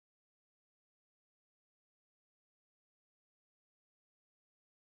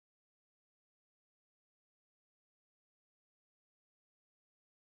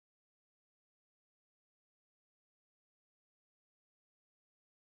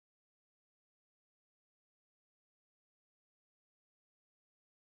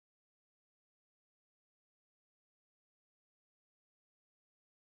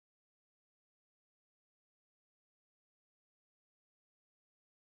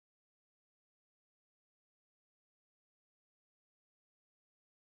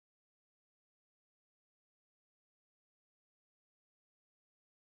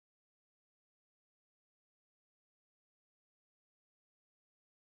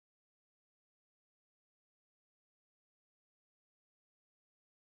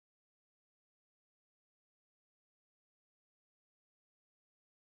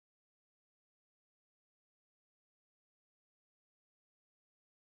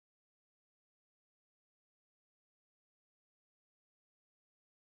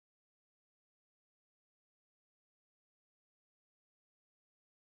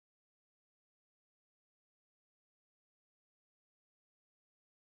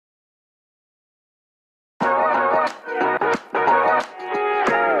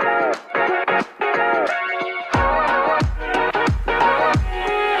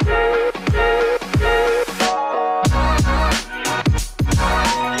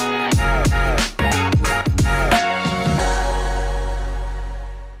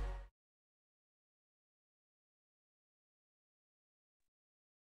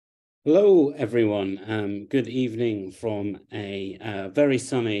Hello, everyone. Good evening from a very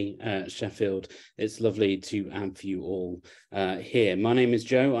sunny Sheffield. It's lovely to have you all here. My name is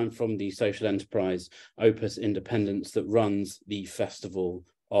Joe. I'm from the social enterprise Opus Independence that runs the Festival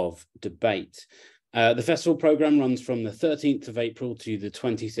of Debate. The festival programme runs from the 13th of April to the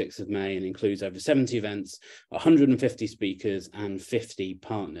 26th of May and includes over 70 events, 150 speakers and 50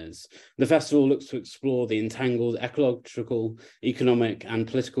 partners. The festival looks to explore the entangled ecological, economic and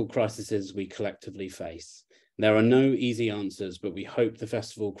political crises we collectively face. There are no easy answers, but we hope the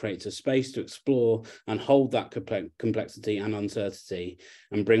festival creates a space to explore and hold that complexity and uncertainty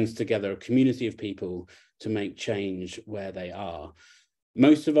and brings together a community of people to make change where they are.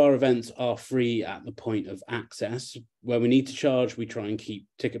 Most of our events are free at the point of access. Where we need to charge, we try and keep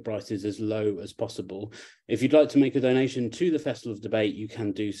ticket prices as low as possible. If you'd like to make a donation to the Festival of Debate, you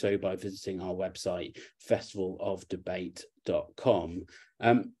can do so by visiting our website, festivalofdebate.com.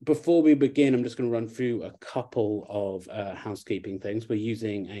 Before we begin, I'm just going to run through a couple of housekeeping things. We're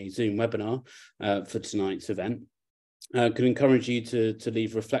using a Zoom webinar for tonight's event. Could encourage you to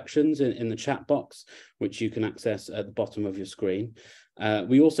leave reflections in the chat box, which you can access at the bottom of your screen.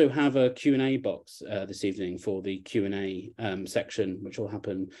 We also have a Q&A box this evening for the Q&A section, which will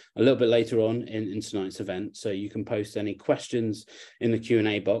happen a little bit later on in tonight's event. So you can post any questions in the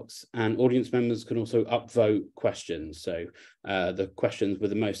Q&A box, and audience members can also upvote questions. So the questions with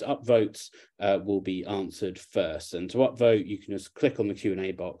the most upvotes will be answered first. And to upvote, you can just click on the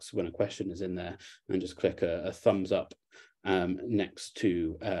Q&A box when a question is in there and just click a thumbs up next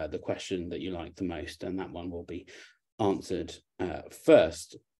to the question that you like the most, and that one will be answered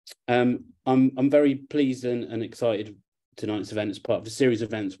first. I'm very pleased and excited. Tonight's event is part of a series of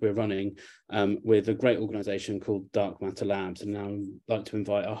events we're running with a great organisation called Dark Matter Labs, and now I'd like to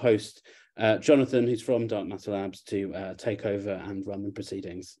invite our host, Jonathan, who's from Dark Matter Labs, to take over and run the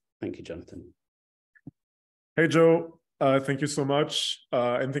proceedings. Thank you, Jonathan. Hey, Joe. Thank you so much.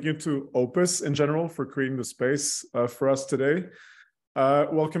 And thank you to Opus in general for creating the space for us today.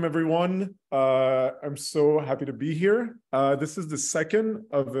 Welcome, everyone. I'm so happy to be here. This is the second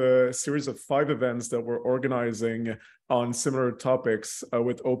of a series of 5 events that we're organizing on similar topics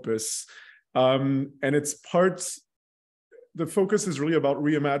with Opus. And it's the focus is really about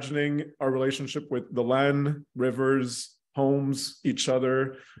reimagining our relationship with the land, rivers, homes, each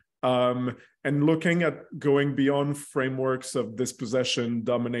other, and looking at going beyond frameworks of dispossession,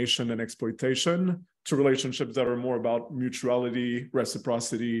 domination, and exploitation to relationships that are more about mutuality,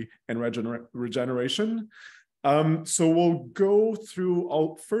 reciprocity, and regeneration. So we'll go through,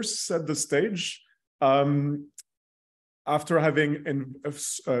 I'll first set the stage after having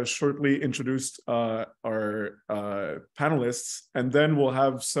shortly introduced our panelists, and then we'll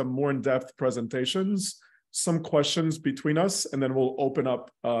have some more in-depth presentations, some questions between us, and then we'll open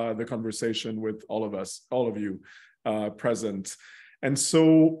up the conversation with all of you present. And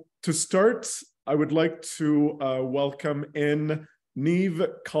so to start, I would like to welcome in Neve,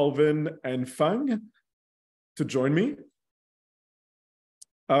 Calvin, and Fang to join me.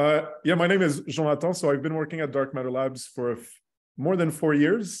 Yeah, my name is Jonathan. So I've been working at Dark Matter Labs for more than 4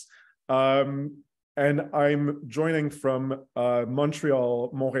 years. And I'm joining from Montreal,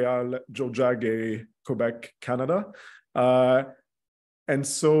 Jojage, Quebec, Canada. And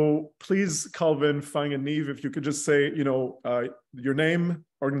so please, Calvin, Fang, and Neve, if you could just say, your name,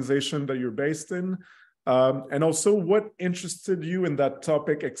 organization that you're based in, and also what interested you in that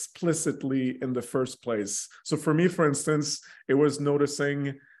topic explicitly in the first place. So for me, for instance, it was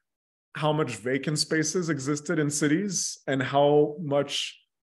noticing how much vacant spaces existed in cities and how much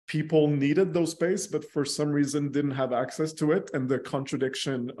people needed those space, but for some reason didn't have access to it, and the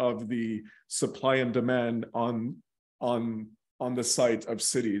contradiction of the supply and demand on the site of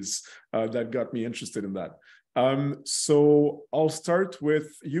cities that got me interested in that. So I'll start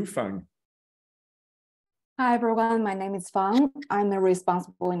with you, Fang. Hi, everyone. My name is Fang. I'm a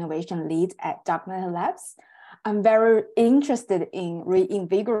responsible innovation lead at Dark Matter Labs. I'm very interested in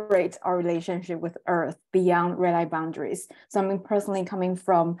reinvigorate our relationship with Earth beyond red line boundaries. So I'm personally coming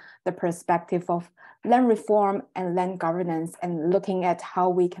from the perspective of land reform and land governance and looking at how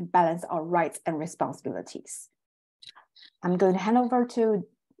we can balance our rights and responsibilities. I'm going to hand over to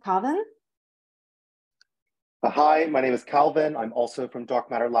Calvin. Hi, my name is Calvin. I'm also from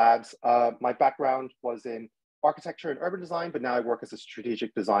Dark Matter Labs. My background was in architecture and urban design, but now I work as a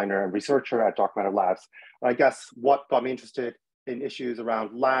strategic designer and researcher at Dark Matter Labs. And I guess what got me interested in issues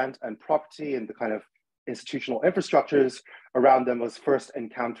around land and property and the kind of institutional infrastructures around them was first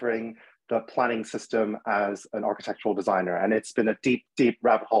encountering the planning system as an architectural designer. And it's been a deep, deep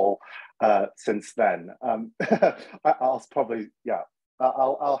rabbit hole since then. I'll probably,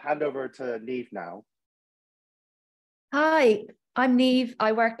 I'll hand over to Neve now. Hi, I'm Neve.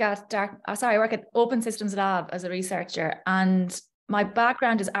 I work at Open Systems Lab as a researcher, and my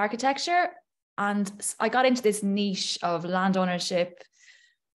background is architecture. And I got into this niche of land ownership,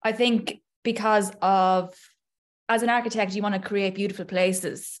 I think, because of, as an architect, you want to create beautiful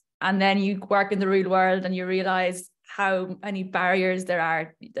places, and then you work in the real world and you realize how many barriers there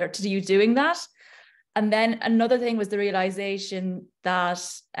are to you doing that. And then another thing was the realization that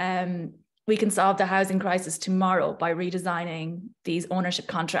we can solve the housing crisis tomorrow by redesigning these ownership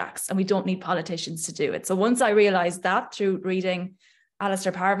contracts, and we don't need politicians to do it. So once I realized that through reading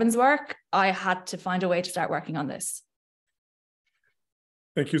Alistair Parvin's work, I had to find a way to start working on this.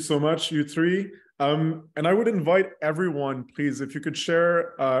 Thank you so much, you three. And I would invite everyone, please, if you could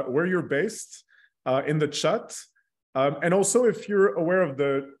share where you're based in the chat. And also if you're aware of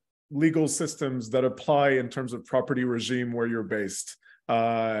the legal systems that apply in terms of property regime where you're based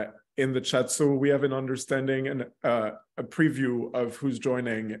in the chat. So we have an understanding and a preview of who's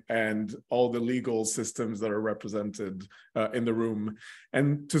joining and all the legal systems that are represented in the room.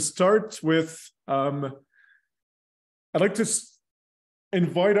 And to start with, I'd like to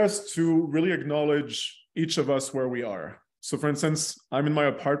invite us to really acknowledge each of us where we are. So for instance, I'm in my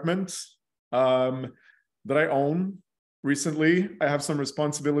apartment that I own. Recently, I have some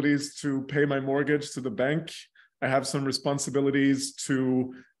responsibilities to pay my mortgage to the bank. I have some responsibilities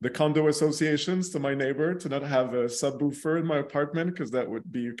to the condo associations, to my neighbor, to not have a subwoofer in my apartment, because that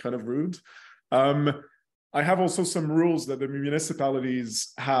would be kind of rude. I have also some rules that the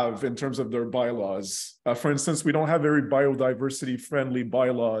municipalities have in terms of their bylaws. For instance, we don't have very biodiversity-friendly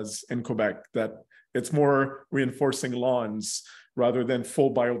bylaws in Quebec, that it's more reinforcing lawns rather than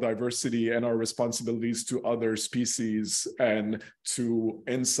full biodiversity and our responsibilities to other species and to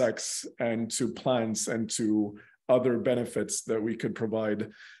insects and to plants and to other benefits that we could provide.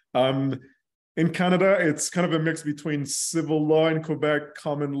 In Canada, it's kind of a mix between civil law in Quebec,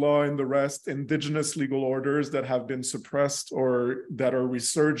 common law in the rest, indigenous legal orders that have been suppressed or that are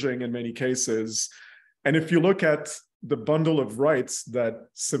resurging in many cases. And if you look at the bundle of rights that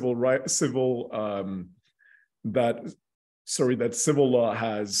civil law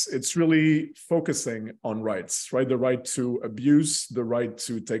has, it's really focusing on rights, right? The right to abuse, the right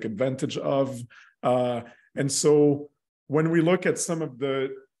to take advantage of. And so when we look at some of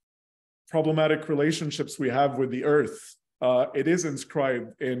the problematic relationships we have with the earth, it is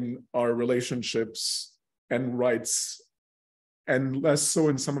inscribed in our relationships and rights, and less so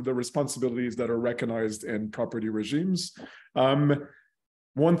in some of the responsibilities that are recognized in property regimes. One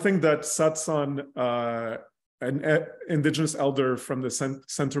thing that Satsan, an Indigenous elder from the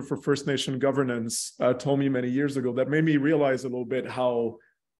Center for First Nation Governance, told me many years ago that made me realize a little bit how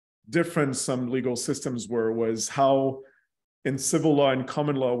different some legal systems were, was how in civil law and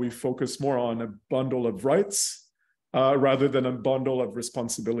common law, we focus more on a bundle of rights rather than a bundle of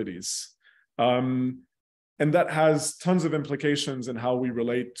responsibilities. And that has tons of implications in how we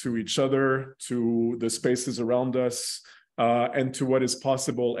relate to each other, to the spaces around us, and to what is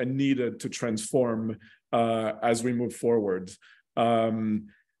possible and needed to transform as we move forward. And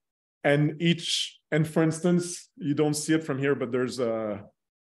for instance, you don't see it from here, but there's a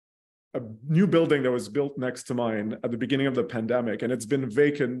new building that was built next to mine at the beginning of the pandemic, and it's been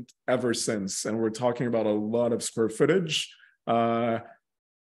vacant ever since. And we're talking about a lot of square footage for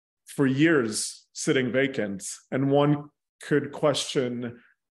years sitting vacant. And one could question,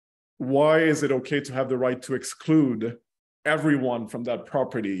 why is it okay to have the right to exclude everyone from that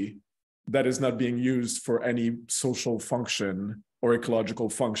property that is not being used for any social function or ecological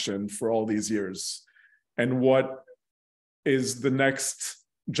function for all these years? And what is the next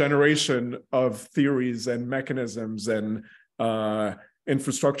generation of theories and mechanisms and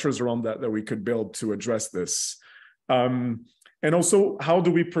infrastructures around that we could build to address this? And also, how do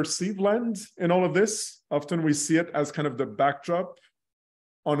we perceive land in all of this? Often we see it as kind of the backdrop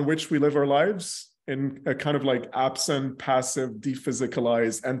on which we live our lives, in a kind of like absent, passive,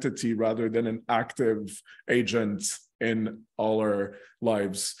 dephysicalized entity rather than an active agent in all our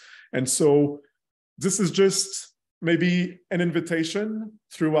lives. And so this is just maybe an invitation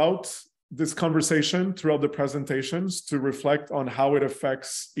throughout this conversation, throughout the presentations, to reflect on how it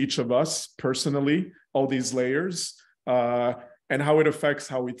affects each of us personally, all these layers, and how it affects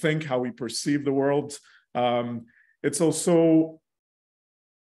how we think, how we perceive the world. It's also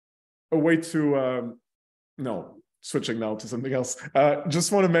a way to, switching now to something else.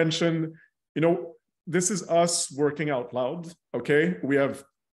 Just want to mention, this is us working out loud, okay?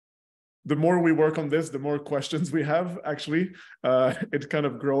 The more we work on this, the more questions we have, actually. It's kind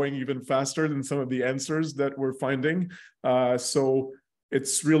of growing even faster than some of the answers that we're finding. So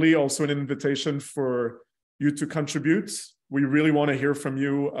It's really also an invitation for you to contribute. We really want to hear from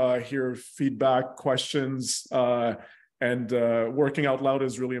you, hear feedback, questions, and working out loud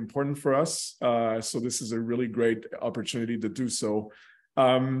is really important for us. So this is a really great opportunity to do so.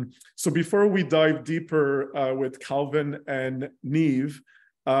 So before we dive deeper with Calvin and Neve,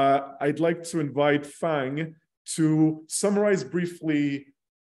 I'd like to invite Fang to summarize briefly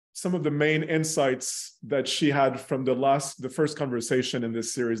some of the main insights that she had from the first conversation in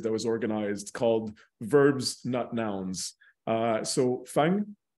this series that was organized called Verbs, Not Nouns. So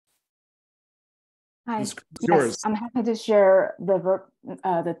Fang? Hi. Yours. Yes, I'm happy to share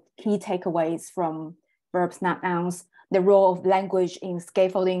the key takeaways from Verbs, Not Nouns, the role of language in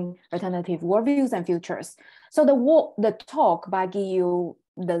scaffolding alternative worldviews and futures. So the talk by Guiyu,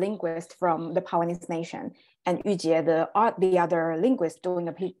 the linguist from the Taiwanese nation, and Yujie, the other linguist doing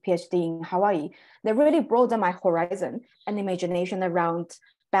a PhD in Hawaii, they really broadened my horizon and imagination around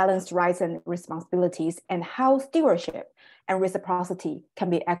balanced rights and responsibilities and how stewardship and reciprocity can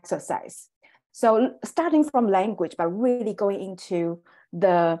be exercised. So starting from language, but really going into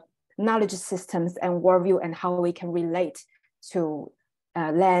the knowledge systems and worldview and how we can relate to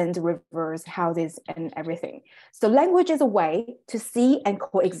land, rivers, houses, and everything. So language is a way to see and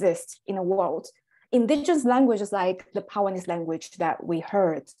coexist in a world. Indigenous languages like the Taiwanese language that we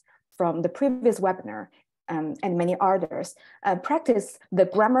heard from the previous webinar and many others practice the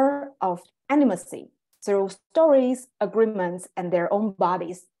grammar of animacy through stories, agreements, and their own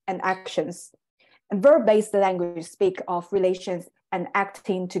bodies and actions. And verb-based language speak of relations and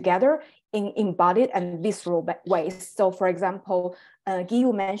acting together in embodied and visceral ways. So for example,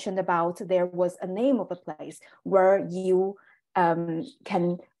 Guiyu mentioned about there was a name of a place where you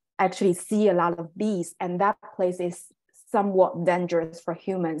can actually see a lot of bees, and that place is somewhat dangerous for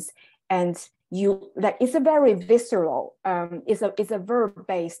humans. And it's a very visceral, it's a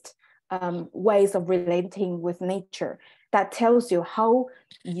verb-based ways of relating with nature that tells you how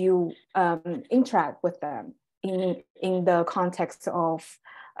you interact with them in the context of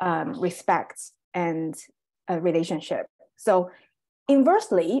respect and a relationship. So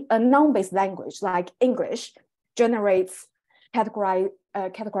inversely, a noun-based language like English generates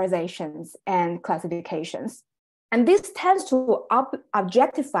categorizations and classifications. And this tends to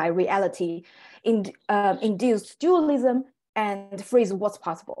objectify reality, induce dualism, and freeze what's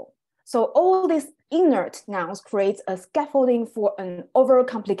possible. So all these inert nouns create a scaffolding for an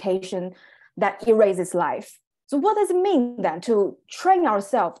overcomplication that erases life. So what does it mean then to train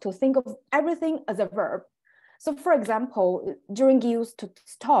ourselves to think of everything as a verb? So for example, during Guiyu's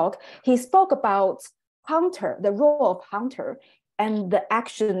talk, he spoke about hunter, the role of hunter, and the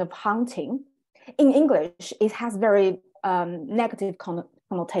action of hunting. In English, it has very negative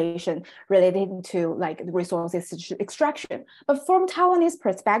connotation relating to like resources extraction. But from Taiwanese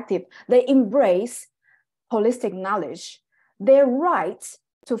perspective, they embrace holistic knowledge. Their right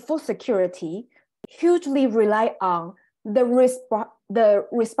to food security hugely rely on the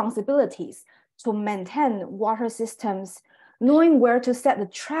responsibilities to maintain water systems, knowing where to set the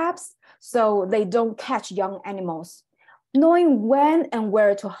traps so they don't catch young animals, knowing when and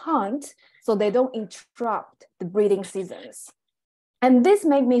where to hunt so they don't interrupt the breeding seasons. And this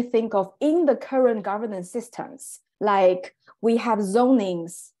made me think of in the current governance systems, like we have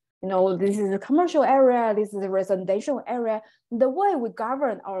zonings, this is a commercial area, this is a residential area. The way we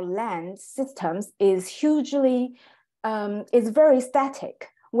govern our land systems is hugely, is very static.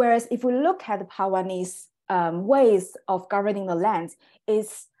 Whereas if we look at the Taiwanese ways of governing the land,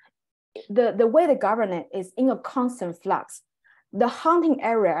 is the way they govern it is in a constant flux. The hunting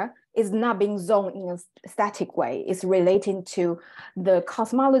area is not being zoned in a static way. It's relating to the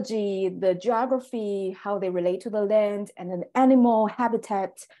cosmology, the geography, how they relate to the land and the animal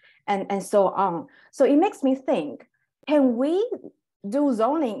habitat, and so on. So it makes me think, can we do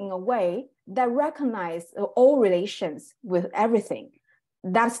zoning in a way that recognizes all relations with everything?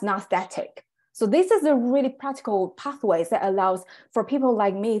 That's not static. So this is a really practical pathways that allows for people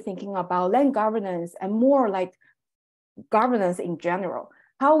like me thinking about land governance and more like governance in general,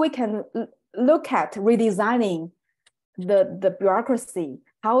 how we can look at redesigning the bureaucracy.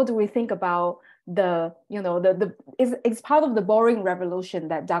 How do we think about it's part of the boring revolution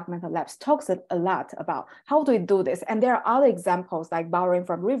that Detrimental Labs talks a lot about. How do we do this? And there are other examples like borrowing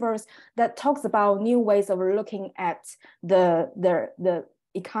from rivers that talks about new ways of looking at the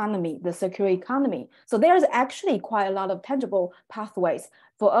economy, the circular economy. So there's actually quite a lot of tangible pathways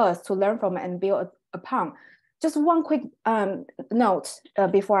for us to learn from and build upon. Just one quick note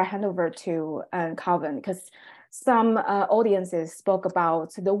before I hand over to Calvin, because some audiences spoke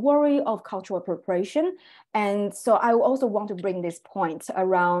about the worry of cultural appropriation. And so I also want to bring this point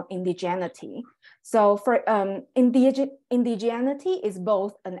around indigeneity. So for indigeneity is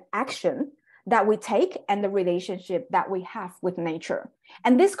both an action that we take and the relationship that we have with nature.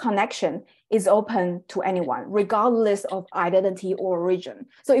 And this connection is open to anyone, regardless of identity or origin.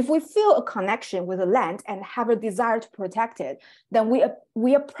 So if we feel a connection with the land and have a desire to protect it, then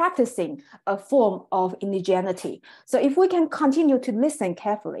we are practicing a form of indigeneity. So if we can continue to listen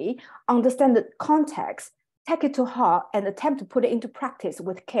carefully, understand the context, take it to heart, and attempt to put it into practice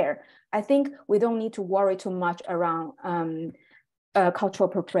with care, I think we don't need to worry too much around cultural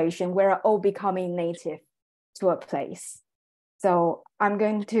appropriation. We're all becoming native to a place. So I'm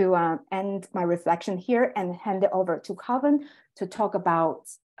going to end my reflection here and hand it over to Calvin to talk about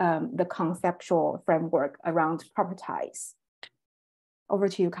the conceptual framework around properties. Over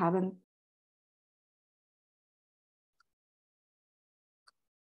to you, Calvin.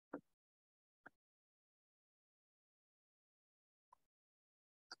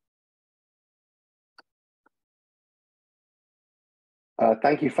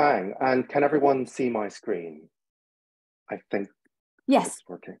 Thank you, Fang. And can everyone see my screen? I think yes, it's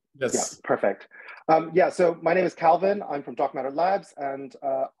working. Yes. Yeah, perfect. So my name is Calvin. I'm from Dark Matter Labs, and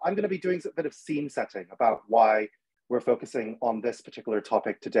I'm going to be doing a bit of scene setting about why we're focusing on this particular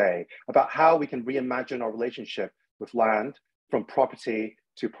topic today, about how we can reimagine our relationship with land from property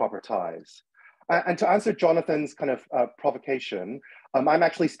to propertize. And to answer Jonathan's kind of provocation, I'm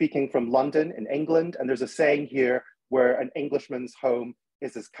actually speaking from London in England, and there's a saying here where an Englishman's home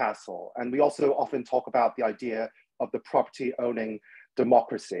is his castle. And we also often talk about the idea of the property owning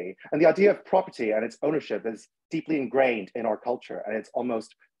democracy. And the idea of property and its ownership is deeply ingrained in our culture, and it's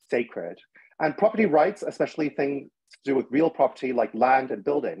almost sacred. And property rights, especially things to do with real property like land and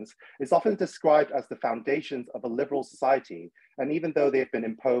buildings, is often described as the foundations of a liberal society. And even though they've been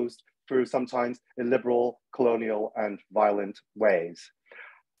imposed through sometimes illiberal, colonial, and violent ways.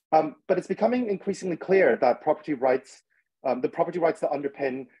 But it's becoming increasingly clear that property rights, the property rights that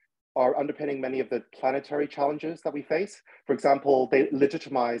are underpinning many of the planetary challenges that we face. For example, they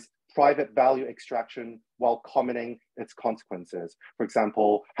legitimize private value extraction while commoning its consequences. For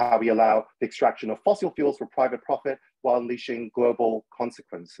example, how we allow the extraction of fossil fuels for private profit while unleashing global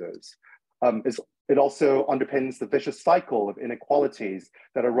consequences. It also underpins the vicious cycle of inequalities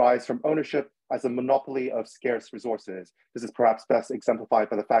that arise from ownership as a monopoly of scarce resources. This is perhaps best exemplified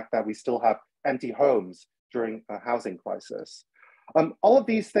by the fact that we still have empty homes during a housing crisis. All of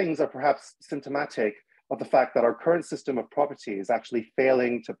these things are perhaps symptomatic of the fact that our current system of property is actually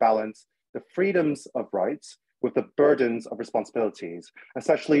failing to balance the freedoms of rights with the burdens of responsibilities,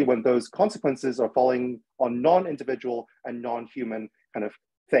 especially when those consequences are falling on non-individual and non-human kind of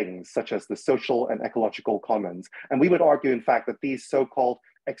things, such as the social and ecological commons. And we would argue, in fact, that these so-called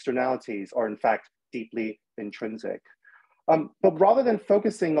externalities are, in fact, deeply intrinsic. But rather than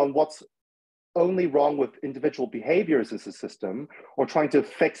focusing on what's only wrong with individual behaviors as a system, or trying to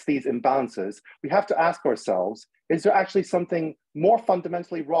fix these imbalances, we have to ask ourselves, is there actually something more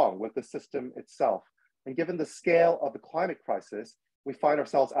fundamentally wrong with the system itself? And given the scale of the climate crisis, we find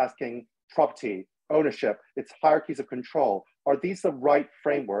ourselves asking property, ownership, its hierarchies of control, are these the right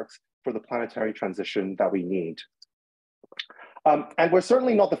frameworks for the planetary transition that we need? And we're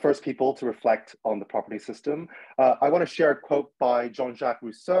certainly not the first people to reflect on the property system. I want to share a quote by Jean-Jacques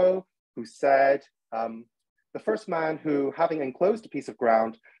Rousseau, who said, the first man who, having enclosed a piece of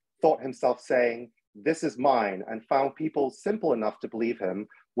ground, thought himself saying, "This is mine," and found people simple enough to believe him,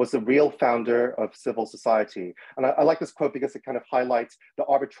 was the real founder of civil society. And I like this quote because it kind of highlights the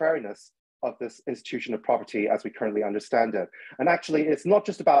arbitrariness of this institution of property as we currently understand it. And actually, it's not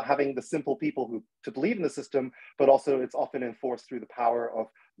just about having the simple people who to believe in the system, but also it's often enforced through the power of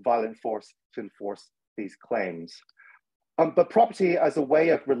violent force to enforce these claims. But property as a way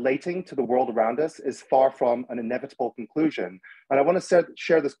of relating to the world around us is far from an inevitable conclusion. And I want to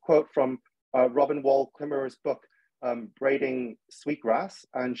share this quote from Robin Wall-Kimmerer's book, Braiding Sweetgrass.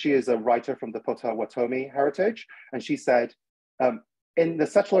 And she is a writer from the Potawatomi heritage. And she said, in the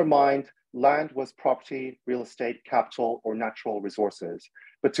settler mind, land was property, real estate, capital, or natural resources.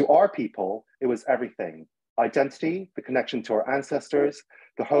 But to our people, it was everything. Identity, the connection to our ancestors,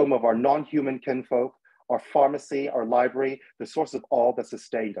 the home of our non-human kinfolk, our pharmacy, our library, the source of all that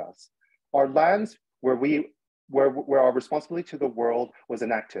sustained us. Our lands where our responsibility to the world was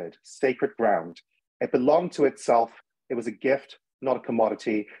enacted, sacred ground. It belonged to itself. It was a gift, not a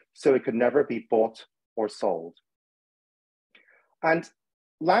commodity, so it could never be bought or sold. And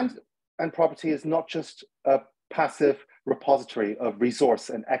land and property is not just a passive repository of resource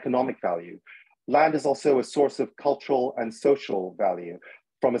and economic value. Land is also a source of cultural and social value,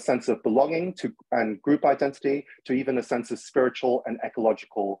 from a sense of belonging to and group identity to even a sense of spiritual and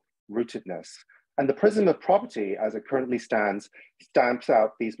ecological rootedness. And the prism of property, as it currently stands, stamps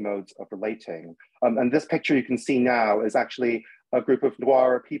out these modes of relating. And this picture you can see now is actually a group of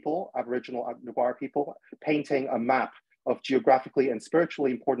Nuara people, Aboriginal Nuara people, painting a map of geographically and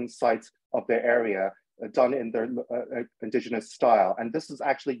spiritually important sites of their area, done in their indigenous style. And this is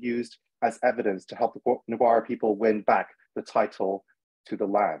actually used as evidence to help the Nuara people win back the title to the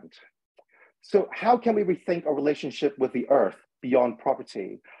land. So how can we rethink a relationship with the earth beyond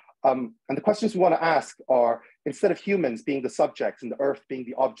property? And the questions we want to ask are, instead of humans being the subjects and the earth being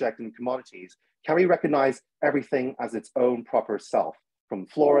the object and commodities, can we recognize everything as its own proper self, from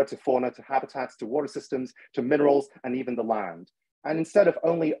flora to fauna to habitats to water systems to minerals and even the land? And instead of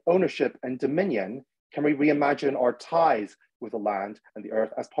only ownership and dominion, can we reimagine our ties with the land and the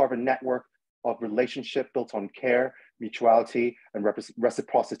earth as part of a network of relationship built on care, mutuality, and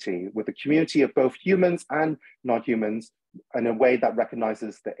reciprocity with a community of both humans and non-humans in a way that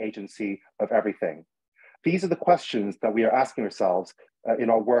recognizes the agency of everything? These are the questions that we are asking ourselves in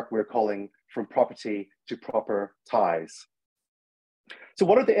our work we're calling From Property to Proper Ties. So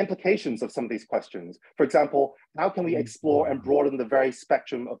what are the implications of some of these questions? For example, how can we explore and broaden the very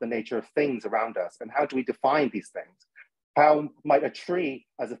spectrum of the nature of things around us? And how do we define these things? How might a tree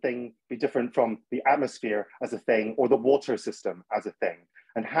as a thing be different from the atmosphere as a thing or the water system as a thing?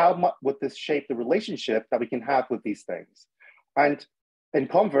 And how would this shape the relationship that we can have with these things? And in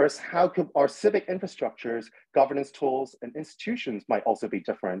converse, how could our civic infrastructures, governance tools, and institutions might also be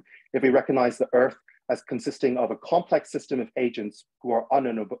different if we recognize the earth as consisting of a complex system of agents who are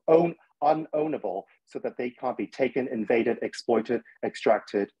unownable so that they can't be taken, invaded, exploited,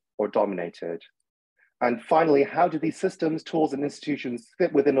 extracted, or dominated? And finally, how do these systems, tools, and institutions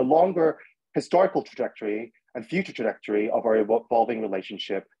fit within a longer historical trajectory and future trajectory of our evolving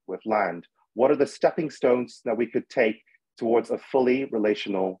relationship with land? What are the stepping stones that we could take towards a fully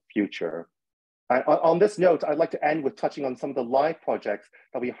relational future? And on this note, I'd like to end with touching on some of the live projects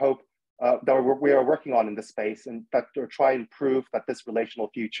that we hope we are working on in this space, and that to try and prove that this relational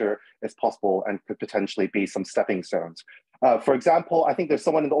future is possible and could potentially be some stepping stones. For example, I think there's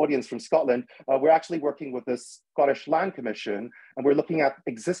someone in the audience from Scotland. We're actually working with the Scottish Land Commission, and we're looking at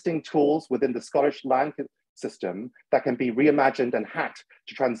existing tools within the Scottish land system that can be reimagined and hacked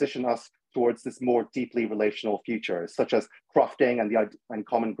to transition us towards this more deeply relational future, such as crofting and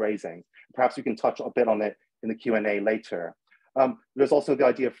common grazing. Perhaps we can touch a bit on it in the Q&A later. There's also the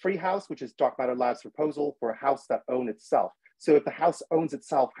idea of free house, which is Dark Matter Lab's proposal for a house that owns itself. So if the house owns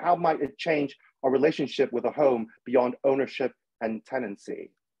itself, how might it change our relationship with a home beyond ownership and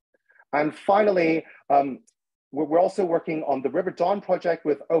tenancy? And finally, we're also working on the River Dawn project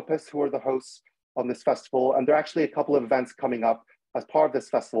with Opus, who are the hosts on this festival. And there are actually a couple of events coming up as part of this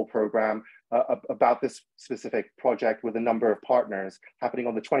festival program about this specific project with a number of partners, happening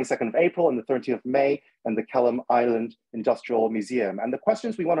on the 22nd of April and the 30th of May in the Kelham Island Industrial Museum. And the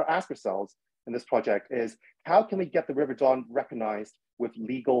questions we want to ask ourselves in this project is, how can we get the River Dawn recognized with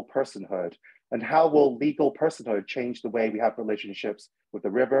legal personhood? And how will legal personhood change the way we have relationships with the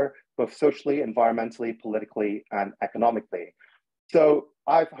river, both socially, environmentally, politically, and economically? So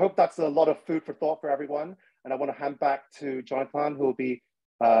I hope that's a lot of food for thought for everyone. And I want to hand back to Jonathan, who will be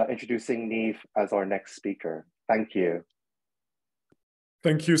introducing Niamh as our next speaker. Thank you.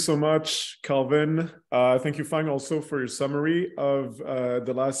 Thank you so much, Calvin. Thank you, Fang, also for your summary of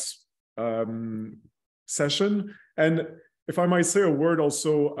the last session. And if I might say a word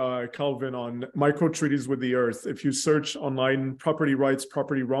also, Calvin, on micro-treaties with the earth. If you search online property rights,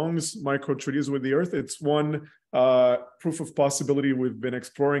 property wrongs, micro-treaties with the earth, it's one proof of possibility we've been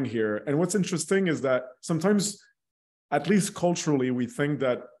exploring here. And what's interesting is that sometimes, at least culturally, we think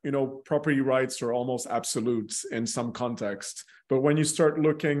that, you know, property rights are almost absolutes in some context. But when you start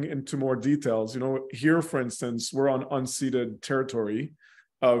looking into more details, you know, here, for instance, we're on unceded territory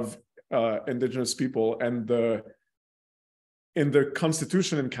of Indigenous people, and in the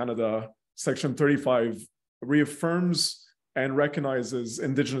Constitution in Canada, Section 35 reaffirms and recognizes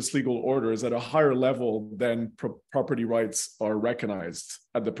Indigenous legal orders at a higher level than property rights are recognized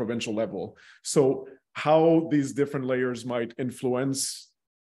at the provincial level. So how these different layers might influence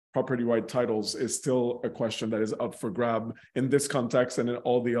property right titles is still a question that is up for grab in this context and in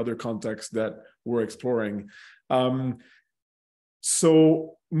all the other contexts that we're exploring.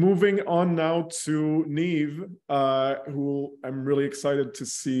 So moving on now to Niamh, who I'm really excited to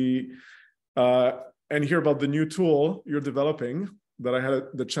see and hear about the new tool you're developing that I had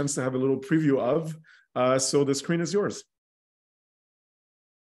the chance to have a little preview of. So the screen is yours.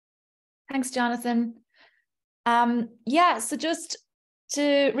 Thanks, Jonathan. Yeah, so just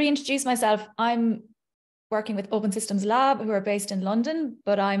to reintroduce myself, I'm working with Open Systems Lab, who are based in London,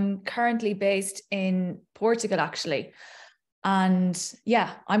 but I'm currently based in Portugal, actually. And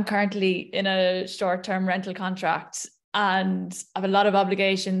yeah, I'm currently in a short-term rental contract and I have a lot of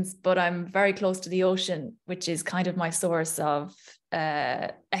obligations, but I'm very close to the ocean, which is kind of my source of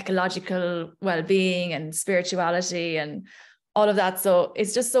ecological well-being and spirituality and all of that. So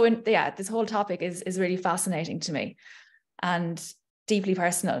it's just so, this whole topic is really fascinating to me and deeply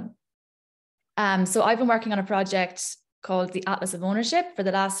personal. So I've been working on a project called the Atlas of Ownership for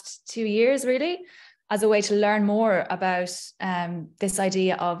the last 2 years, really, as a way to learn more about this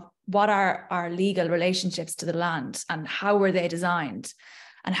idea of what are our legal relationships to the land and how were they designed,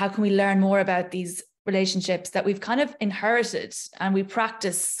 and how can we learn more about these relationships that we've kind of inherited and we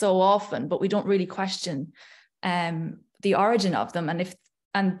practice so often, but we don't really question the origin of them,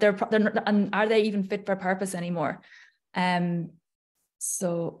 and are they even fit for purpose anymore?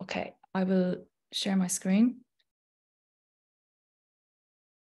 So okay, I will share my screen.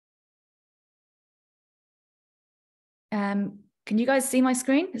 Can you guys see my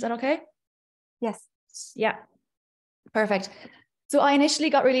screen? Is that okay? Yes. Yeah, perfect. So I initially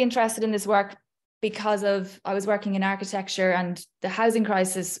got really interested in this work because I was working in architecture, and the housing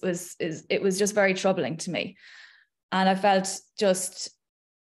crisis was just very troubling to me. And I felt just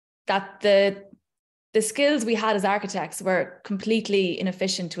that the skills we had as architects were completely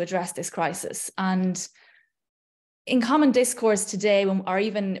inefficient to address this crisis. And in common discourse today, or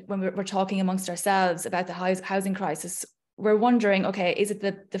even when we're talking amongst ourselves about the housing crisis, we're wondering, okay, is it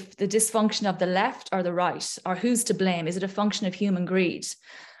the dysfunction of the left or the right, or who's to blame? Is it a function of human greed?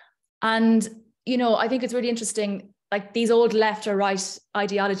 And, you know, I think it's really interesting, like these old left or right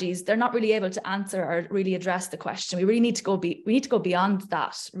ideologies, they're not really able to answer or really address the question. We really need to go beyond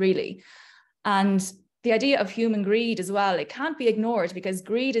that, really. And the idea of human greed as well, it can't be ignored, because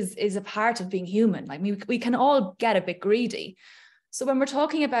greed is a part of being human. Like we can all get a bit greedy. So when we're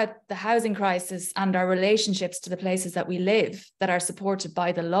talking about the housing crisis and our relationships to the places that we live that are supported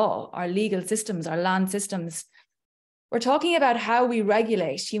by the law, our legal systems, our land systems, we're talking about how we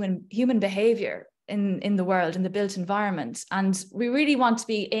regulate human behavior in the world, in the built environment. And we really want to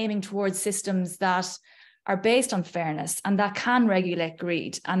be aiming towards systems that are based on fairness and that can regulate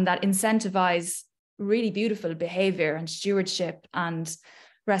greed and that incentivize really beautiful behavior and stewardship and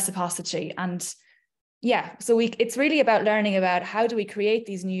reciprocity. And yeah, so it's really about learning about how do we create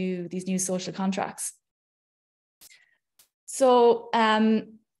these new social contracts. So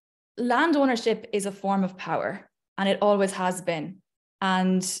land ownership is a form of power, and it always has been.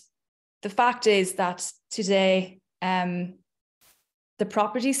 And the fact is that today, the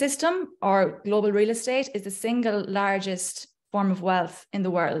property system, or global real estate, is the single largest form of wealth in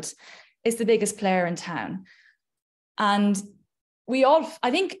the world. It's the biggest player in town. And I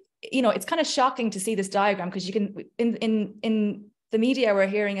think, you know, it's kind of shocking to see this diagram, because you can, in the media, we're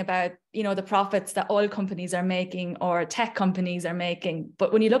hearing about, you know, the profits that oil companies are making or tech companies are making.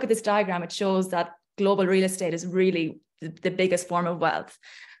 But when you look at this diagram, it shows that global real estate is really the biggest form of wealth.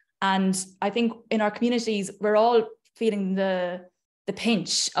 And I think in our communities, we're all feeling the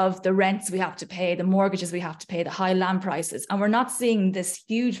pinch of the rents we have to pay, the mortgages we have to pay, the high land prices. And we're not seeing this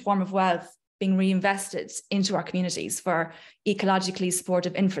huge form of wealth being reinvested into our communities for ecologically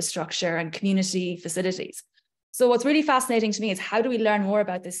supportive infrastructure and community facilities. So what's really fascinating to me is how do we learn more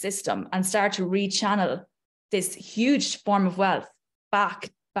about this system and start to rechannel this huge form of wealth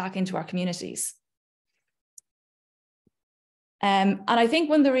back into our communities. And I think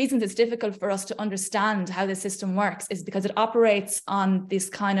one of the reasons it's difficult for us to understand how the system works is because it operates on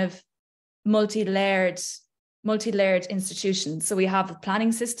this kind of multi-layered institutions. So we have a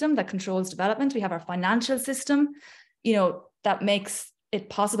planning system that controls development. We have our financial system, you know, that makes it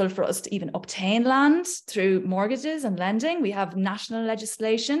possible for us to even obtain land through mortgages and lending. We have national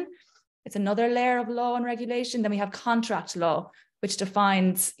legislation. It's another layer of law and regulation. Then we have contract law, which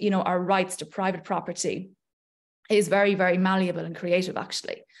defines, you know, our rights to private property. It is very, very malleable and creative,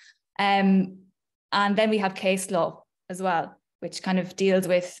 actually. And then we have case law as well, which kind of deals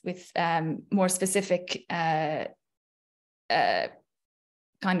with more specific kind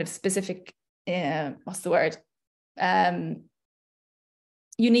of specific, what's the word?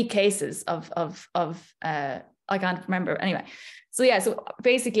 Unique cases of I can't remember anyway. So yeah, so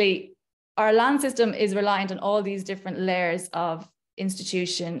basically our land system is reliant on all these different layers of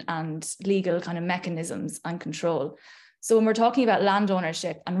institution and legal kind of mechanisms and control. So when we're talking about land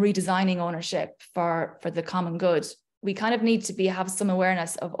ownership and redesigning ownership for the common good, we kind of need to have some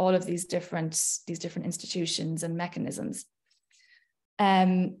awareness of all of these different institutions and mechanisms.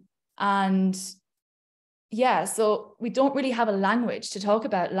 And And yeah, so we don't really have a language to talk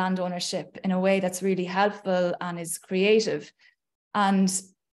about land ownership in a way that's really helpful and is creative. And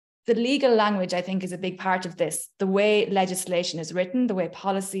the legal language, I think, is a big part of this. The way legislation is written, the way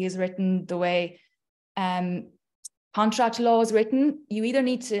policy is written, the way contract law is written, you either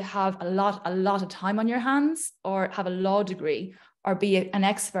need to have a lot of time on your hands, or have a law degree, or be an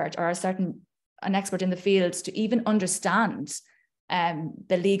expert, or an expert in the field to even understand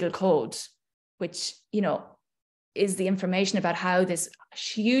the legal code, which, you know, is the information about how this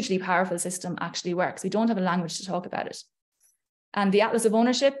hugely powerful system actually works. We don't have a language to talk about it. And the Atlas of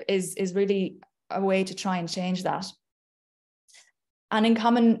Ownership is really a way to try and change that. And in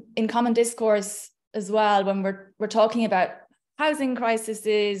common discourse as well, when we're talking about housing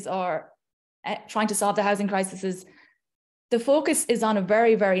crises or trying to solve the housing crises, the focus is on a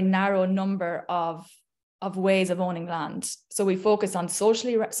very, very narrow number of ways of owning land. So we focus on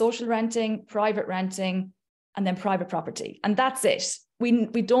social renting, private renting, and then private property. And that's it. We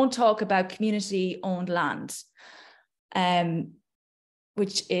don't talk about community-owned land,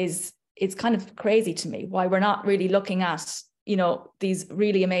 which is kind of crazy to me, why we're not really looking at, you know, these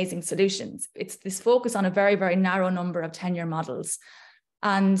really amazing solutions. It's this focus on a very, very narrow number of tenure models.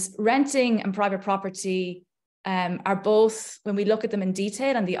 And renting and private property are both, when we look at them in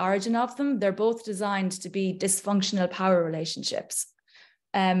detail and the origin of them, they're both designed to be dysfunctional power relationships,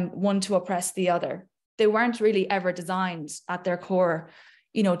 one to oppress the other. They weren't really ever designed at their core,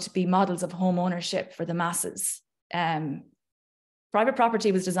 you know, to be models of home ownership for the masses. Private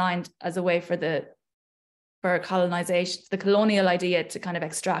property was designed as a way for colonization, the colonial idea to kind of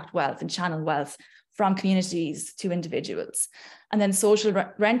extract wealth and channel wealth from communities to individuals. And then social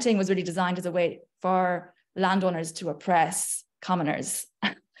renting was really designed as a way for landowners to oppress commoners.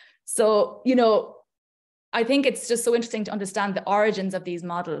 So, you know, I think it's just so interesting to understand the origins of these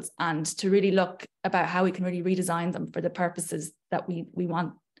models and to really look about how we can really redesign them for the purposes that we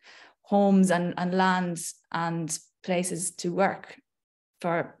want homes and lands and places to work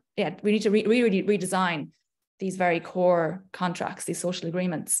for. Yeah, we need to really redesign these very core contracts, these social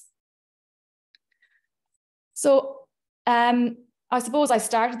agreements. So I suppose I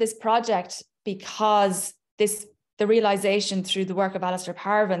started this project because the realization through the work of Alistair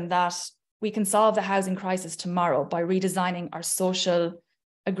Parvin that we can solve the housing crisis tomorrow by redesigning our social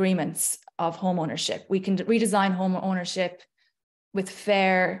agreements of home ownership. We can redesign home ownership with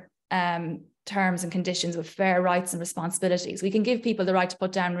fair terms and conditions, with fair rights and responsibilities. We can give people the right to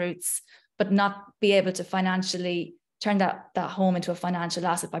put down roots, but not be able to financially turn that home into a financial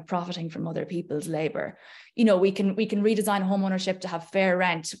asset by profiting from other people's labor. You know, we can redesign home ownership to have fair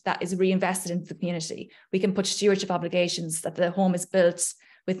rent that is reinvested into the community. We can put stewardship obligations that the home is built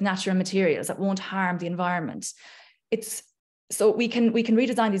with natural materials that won't harm the environment. So we can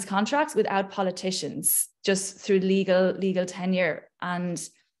redesign these contracts without politicians, just through legal tenure. And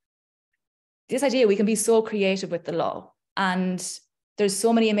this idea, we can be so creative with the law. And there's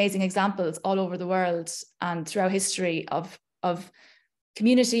so many amazing examples all over the world and throughout history of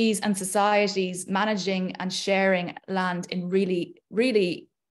communities and societies managing and sharing land in really, really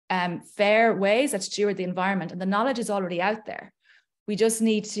fair ways that steward the environment. And the knowledge is already out there. We just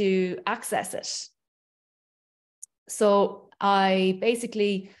need to access it. So I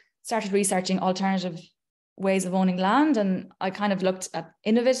basically started researching alternative ways of owning land, and I kind of looked at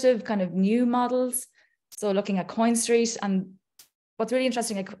innovative kind of new models. So looking at Coin Street, and what's really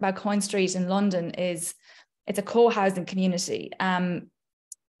interesting about Coin Street in London is it's a co-housing community, and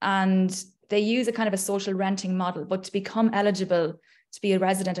they use a kind of a social renting model, but to become eligible to be a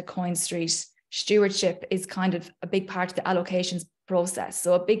resident at Coin Street, stewardship is kind of a big part of the allocations process.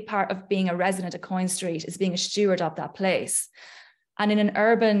 So a big part of being a resident at Coin Street is being a steward of that place. And in an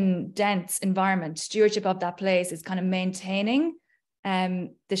urban, dense environment, stewardship of that place is kind of maintaining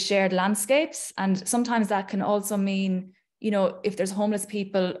the shared landscapes. And sometimes that can also mean, you know, if there's homeless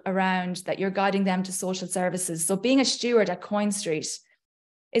people around, that you're guiding them to social services. So being a steward at Coin Street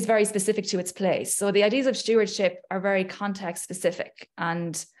is very specific to its place. So the ideas of stewardship are very context specific.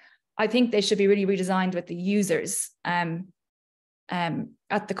 And I think they should be really redesigned with the users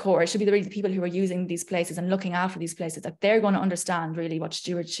at the core. It should be the people who are using these places and looking after these places, that they're going to understand really what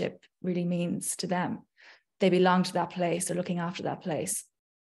stewardship really means to them. They belong to that place, they're looking after that place.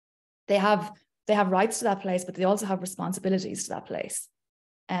 They have rights to that place, but they also have responsibilities to that place.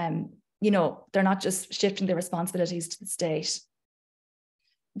 You know, they're not just shifting their responsibilities to the state.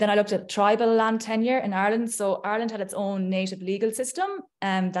 Then I looked at tribal land tenure in Ireland. So Ireland had its own native legal system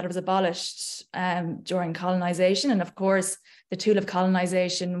that was abolished during colonisation. And of course, the tool of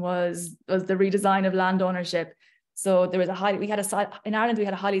colonisation was the redesign of land ownership So there was in Ireland, we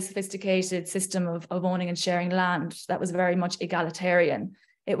had a highly sophisticated system of owning and sharing land that was very much egalitarian.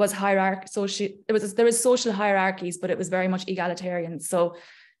 It was there was social hierarchies, but it was very much egalitarian. So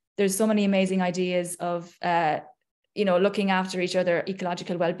there's so many amazing ideas of, looking after each other,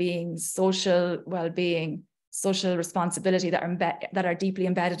 ecological well-being, social well-being, social responsibility that are deeply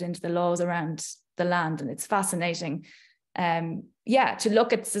embedded into the laws around the land. And it's fascinating. To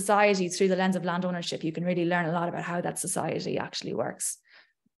look at society through the lens of land ownership, you can really learn a lot about how that society actually works.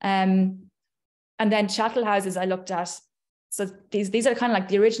 And then chattel houses I looked at. So these are kind of like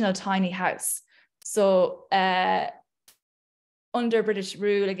the original tiny house. So under British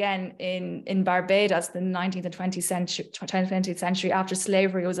rule, again, in Barbados, the 19th and 20th century, after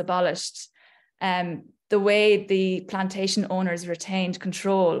slavery was abolished, the way the plantation owners retained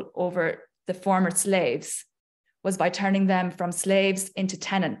control over the former slaves was by turning them from slaves into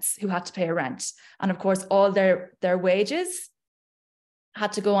tenants who had to pay a rent. And of course, all their wages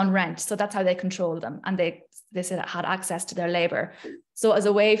had to go on rent. So that's how they controlled them. And they said had access to their labor. So as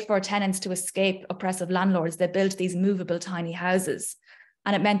a way for tenants to escape oppressive landlords, they built these movable tiny houses.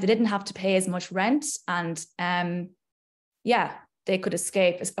 And it meant they didn't have to pay as much rent. And they could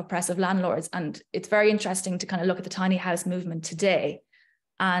escape oppressive landlords. And it's very interesting to kind of look at the tiny house movement today.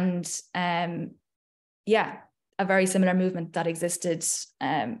 And a very similar movement that existed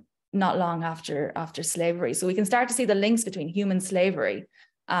not long after slavery. So we can start to see the links between human slavery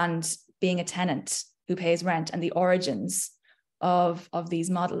and being a tenant who pays rent and the origins of these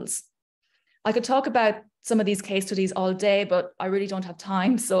models. I could talk about some of these case studies all day, but I really don't have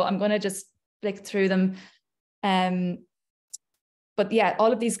time. So I'm going to just flick through them. But yeah,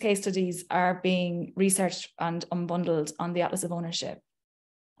 all of these case studies are being researched and unbundled on the Atlas of Ownership.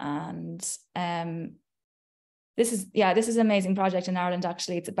 And this is an amazing project in Ireland.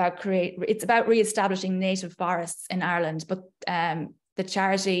 Actually, it's about re-establishing native forests in Ireland. But the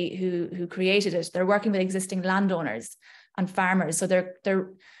charity who created it, they're working with existing landowners and farmers. So they're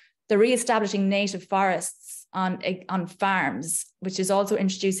re-establishing native forests on farms, which is also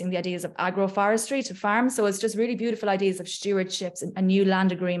introducing the ideas of agroforestry to farms. So it's just really beautiful ideas of stewardships and new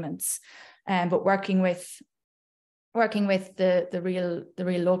land agreements, but working with the real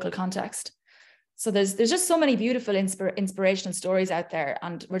local context. So there's just so many beautiful inspirational stories out there,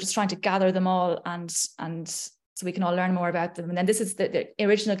 and we're just trying to gather them all and so we can all learn more about them. And then this is the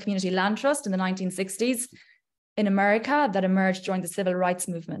original community land trust in the 1960s in America that emerged during the civil rights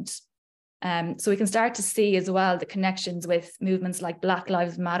movement. So we can start to see as well the connections with movements like Black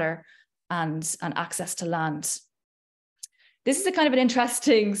Lives Matter and access to land. This is a kind of an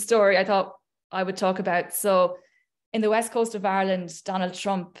interesting story I thought I would talk about. So in the west coast of Ireland, Donald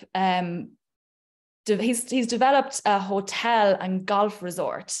Trump, he's developed a hotel and golf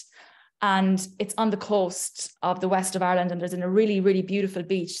resort, and it's on the coast of the west of Ireland, and there's a really, really beautiful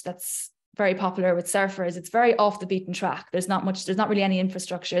beach that's very popular with surfers. It's very off the beaten track. There's not really any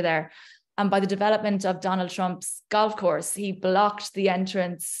infrastructure there. And by the development of Donald Trump's golf course, he blocked the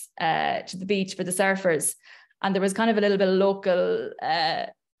entrance to the beach for the surfers. And there was kind of a little bit of local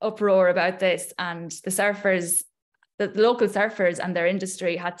uproar about this, and the local surfers and their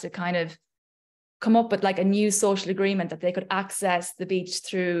industry had to kind of come up with like a new social agreement that they could access the beach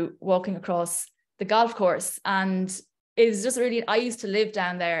through walking across the golf course. And it was just really, I used to live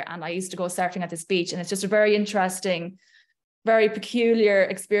down there and I used to go surfing at this beach, and it's just a very interesting, very peculiar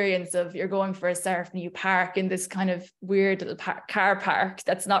experience of you're going for a surf and you park in this kind of weird little car park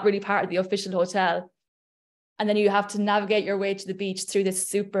that's not really part of the official hotel. And then you have to navigate your way to the beach through this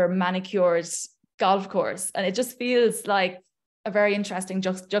super manicured golf course. And it just feels like a very interesting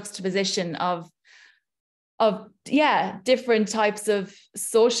juxtaposition of different types of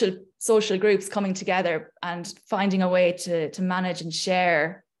social groups coming together and finding a way to manage and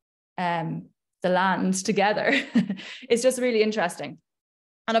share the land together. It's just really interesting.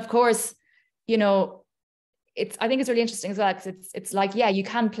 And of course, I think it's really interesting as well, because it's like, you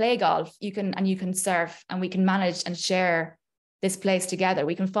can play golf, you can surf, and we can manage and share this place together.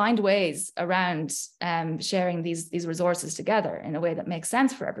 We can find ways around sharing these resources together in a way that makes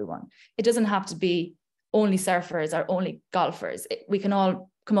sense for everyone. It doesn't have to be only surfers or only golfers. We can all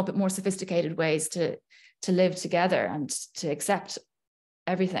come up with more sophisticated ways to live together and to accept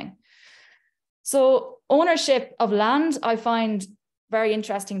everything. So ownership of land, I find very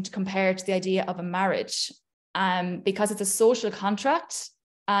interesting to compare to the idea of a marriage, because it's a social contract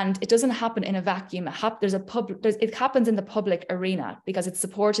and it doesn't happen in a vacuum. It happens in the public arena because it's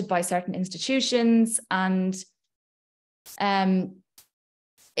supported by certain institutions, and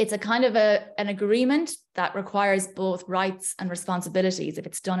it's a kind of an agreement that requires both rights and responsibilities if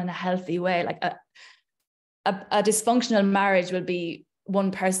it's done in a healthy way. Like a dysfunctional marriage will be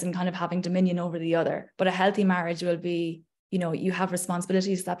one person kind of having dominion over the other, but a healthy marriage will be, you know, you have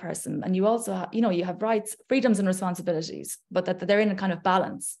responsibilities to that person, and you also have, you know, you have rights, freedoms and responsibilities, but that they're in a kind of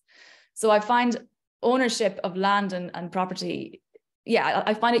balance. So I find ownership of land and property, yeah,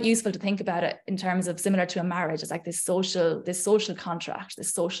 I find it useful to think about it in terms of similar to a marriage. It's like this social contract,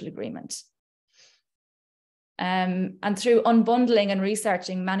 this social agreement. And through unbundling and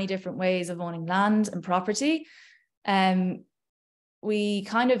researching many different ways of owning land and property, we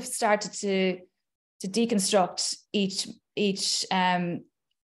kind of started to deconstruct each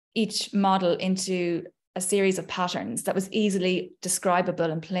model into a series of patterns that was easily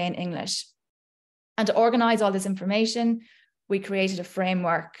describable in plain English. And to organize all this information, we created a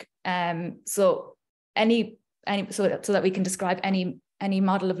framework so that we can describe any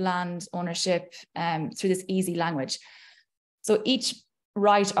model of land ownership through this easy language. So each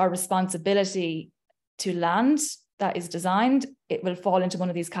right or responsibility to land that is designed, it will fall into one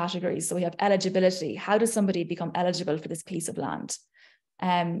of these categories. So we have eligibility. How does somebody become eligible for this piece of land?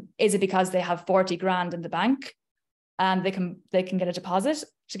 Is it because they have 40 grand in the bank and they can get a deposit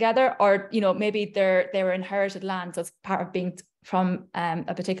together? Or, you know, maybe they were inherited land, so it's part of being from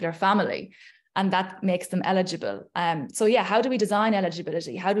a particular family, and that makes them eligible. So yeah, how do we design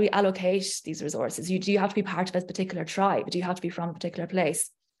eligibility? How do we allocate these resources? Do you have to be part of a particular tribe? Do you have to be from a particular place?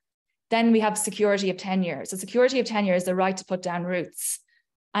 Then we have security of tenure. So security of tenure is the right to put down roots.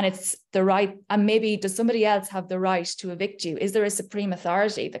 And it's the right, and maybe does somebody else have the right to evict you? Is there a supreme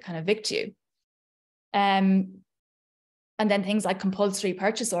authority that can evict you? And then things like compulsory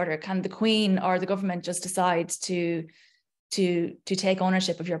purchase order. Can the Queen or the government just decide to take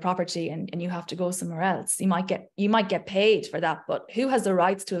ownership of your property and you have to go somewhere else? You might get paid for that, but who has the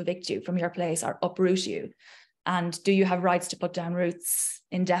rights to evict you from your place or uproot you? And do you have rights to put down roots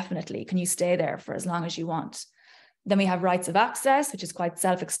indefinitely? Can you stay there for as long as you want? Then we have rights of access, which is quite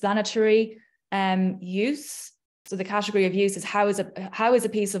self-explanatory. Use. So the category of use is how is a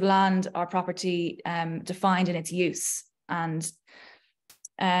piece of land or property defined in its use? And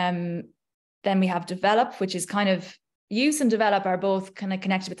then we have develop, which is kind of use and develop are both kind of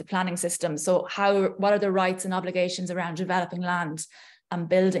connected with the planning system. So what are the rights and obligations around developing land and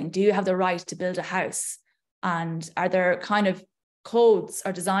building? Do you have the right to build a house? And are there kind of codes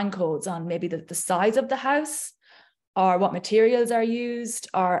or design codes on maybe the size of the house, or what materials are used?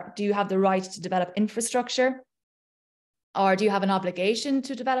 Or do you have the right to develop infrastructure? Or do you have an obligation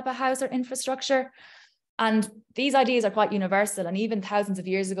to develop a house or infrastructure? And these ideas are quite universal. And even thousands of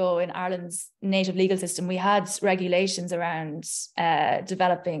years ago in Ireland's native legal system, we had regulations around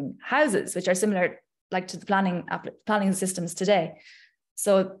developing houses, which are similar like to the planning systems today.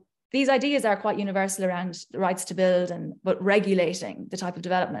 So these ideas are quite universal around the rights to build but regulating the type of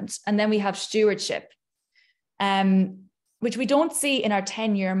development. And then we have stewardship, which we don't see in our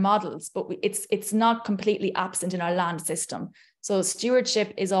 10-year models, but it's not completely absent in our land system. So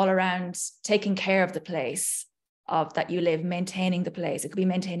stewardship is all around taking care of the place that you live, maintaining the place. It could be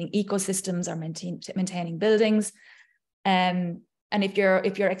maintaining ecosystems or maintaining buildings. And if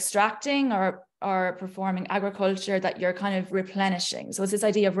you're extracting or performing agriculture, that you're kind of replenishing. So it's this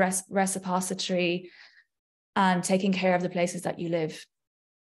idea of reciprocity and taking care of the places that you live,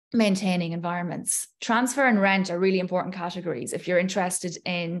 maintaining environments. Transfer and rent are really important categories if you're interested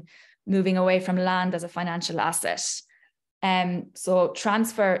in moving away from land as a financial asset. So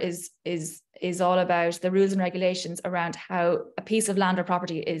transfer is all about the rules and regulations around how a piece of land or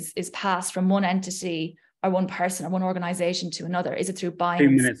property is passed from one entity or one person or one organization to another. Is it through buying? 2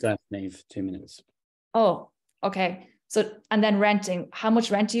 minutes left, Niamh. 2 minutes. Oh, okay. So, and then renting. How much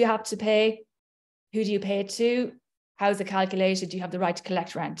rent do you have to pay? Who do you pay it to? How is it calculated? Do you have the right to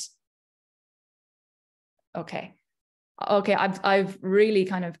collect rent? Okay. Okay, I've really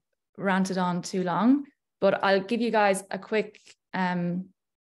kind of ranted on too long, but I'll give you guys a quick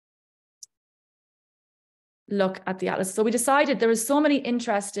look at the atlas. So we decided there's so many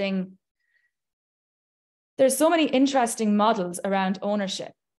interesting models around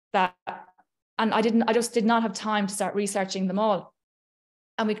ownership and I just did not have time to start researching them all.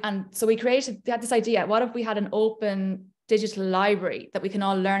 And so we had this idea, what if we had an open digital library that we can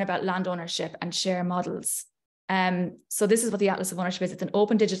all learn about land ownership and share models? So this is what the Atlas of Ownership is. It's an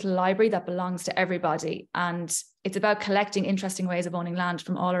open digital library that belongs to everybody. And it's about collecting interesting ways of owning land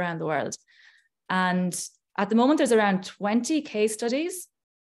from all around the world. And at the moment, there's around 20 case studies.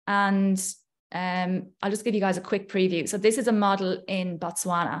 And I'll just give you guys a quick preview. So this is a model in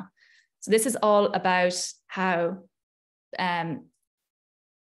Botswana. So this is all about how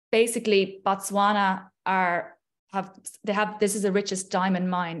basically Botswana this is the richest diamond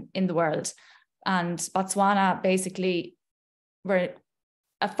mine in the world. And Botswana basically, where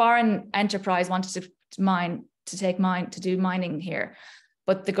a foreign enterprise wanted to do mining here.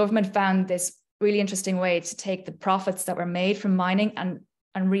 But the government found this really interesting way to take the profits that were made from mining and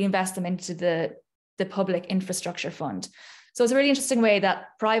reinvest them into the public infrastructure fund. So it's a really interesting way that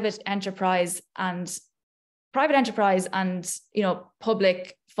private enterprise and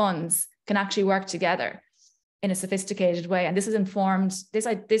public funds can actually work together in a sophisticated way. And this is informed,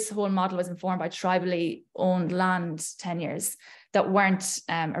 this whole model was informed by tribally owned land tenures that weren't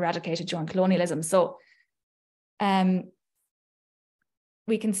eradicated during colonialism. So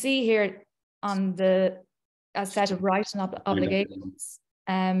we can see here on a set of rights and obligations.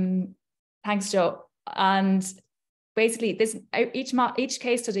 Thanks, Joe. And basically, each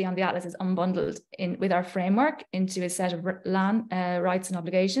case study on the Atlas is unbundled with our framework into a set of rights and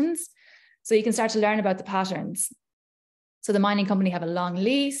obligations. So you can start to learn about the patterns. So the mining company have a long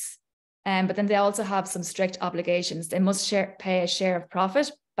lease, but then they also have some strict obligations. They must pay a share of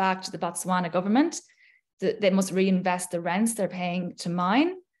profit back to the Botswana government. They must reinvest the rents they're paying to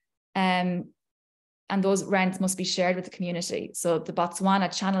mine. And those rents must be shared with the community. So the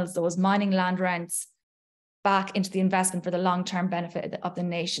Botswana channels those mining land rents back into the investment for the long-term benefit of the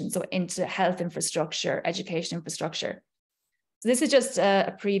nation. So into health infrastructure, education infrastructure. So this is just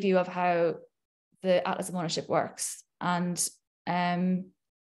a preview of how the Atlas of Ownership works. And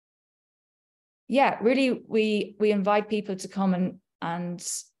really we invite people to come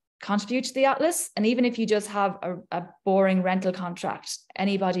and contribute to the Atlas. And even if you just have a boring rental contract,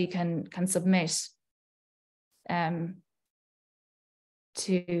 anybody can submit to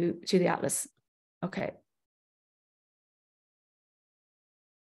the Atlas. Okay.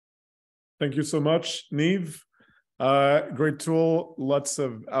 Thank you so much, Niamh. Great tool, lots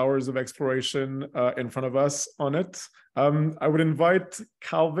of hours of exploration in front of us on it. I would invite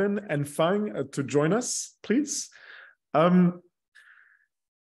Calvin and Fang to join us, please.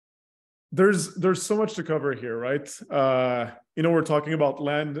 There's so much to cover here, right? We're talking about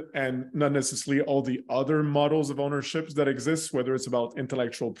land and not necessarily all the other models of ownerships that exist, whether it's about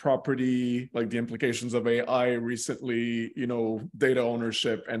intellectual property, like the implications of AI recently, data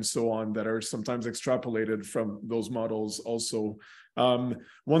ownership and so on, that are sometimes extrapolated from those models also.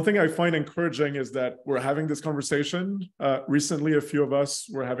 One thing I find encouraging is that we're having this conversation. Recently, a few of us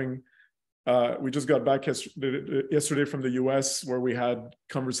were having we just got back yesterday from the US, where we had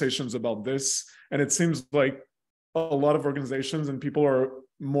conversations about this. And it seems like a lot of organizations and people are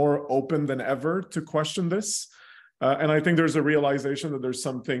more open than ever to question this. And I think there's a realization that there's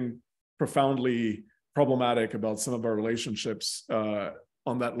something profoundly problematic about some of our relationships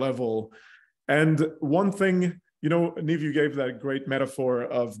on that level. And one thing, Niamh, you gave that great metaphor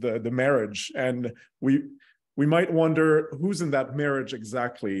of the marriage. And we might wonder who's in that marriage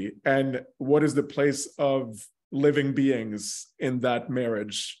exactly, and what is the place of living beings in that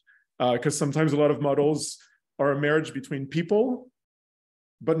marriage? Because sometimes a lot of models are a marriage between people,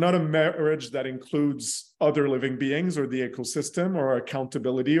 but not a marriage that includes other living beings or the ecosystem or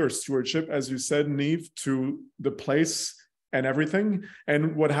accountability or stewardship, as you said, Niamh, to the place and everything.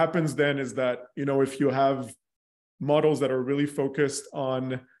 And what happens then is that, if you have models that are really focused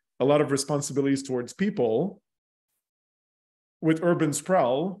on a lot of responsibilities towards people with urban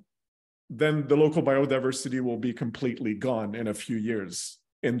sprawl, then the local biodiversity will be completely gone in a few years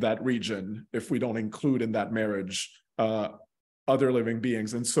in that region if we don't include in that marriage other living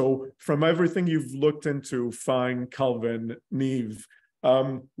beings. And so from everything you've looked into, Fang, Calvin, Niamh,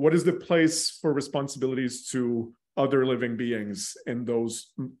 what is the place for responsibilities to other living beings in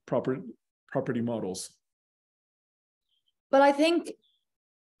those property models? Well, I think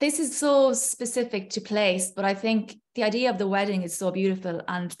this is so specific to place, but I think the idea of the wedding is so beautiful.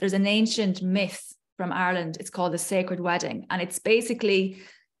 And there's an ancient myth from Ireland. It's called the Sacred Wedding. And it's basically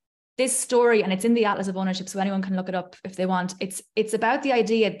this story, and it's in the Atlas of Ownership, so anyone can look it up if they want. It's about the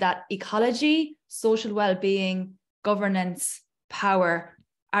idea that ecology, social well-being, governance, power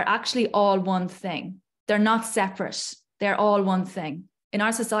are actually all one thing. They're not separate. They're all one thing. In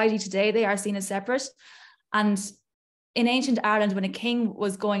our society today, they are seen as separate. And in ancient Ireland, when a king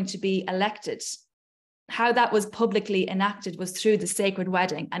was going to be elected, how that was publicly enacted was through the sacred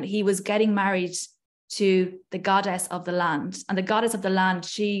wedding. And he was getting married to the goddess of the land. And the goddess of the land,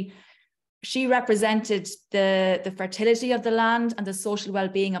 she represented the fertility of the land and the social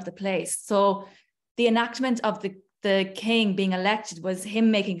well-being of the place. So the enactment of the king being elected was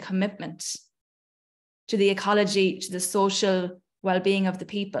him making commitment to the ecology, to the social well-being of the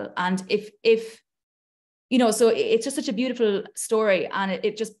people. And if so it's just such a beautiful story, and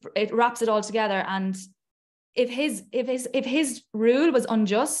it wraps it all together. And if his rule was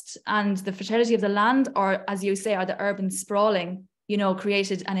unjust and the fertility of the land, or as you say, or the urban sprawling, you know,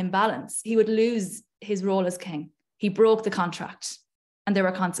 created an imbalance, he would lose his role as king. He broke the contract and there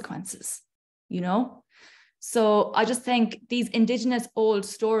were consequences, you know? So I just think these indigenous old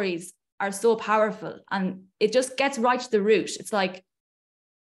stories are so powerful, and it just gets right to the root. It's like,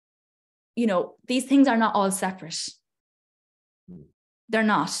 you know, these things are not all separate. They're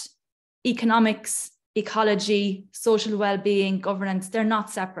not. Economics, ecology, social well-being, governance, they're not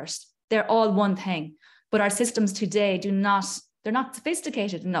separate. They're all one thing. But our systems today they're not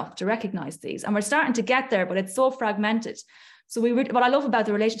sophisticated enough to recognize these. And we're starting to get there, but it's so fragmented. So what I love about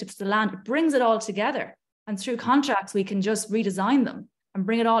the relationships to the land, it brings it all together. And through contracts, we can just redesign them and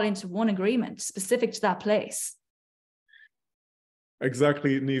bring it all into one agreement specific to that place.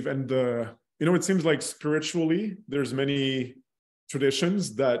 Exactly, Niamh. And, you know, it seems like spiritually, there's many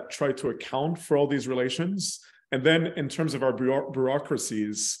traditions that try to account for all these relations. And then in terms of our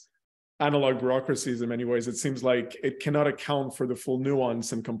bureaucracies, analog bureaucracies in many ways, it seems like it cannot account for the full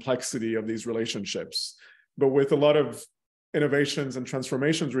nuance and complexity of these relationships. But with a lot of innovations and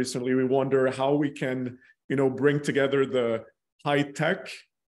transformations recently, we wonder how we can, you know, bring together the high-tech,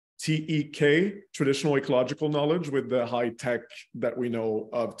 TEK, traditional ecological knowledge, with the high-tech that we know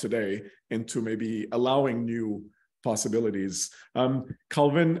of today into maybe allowing new possibilities.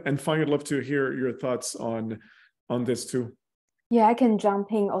 Calvin and Fang, I'd love to hear your thoughts on this too. Yeah, I can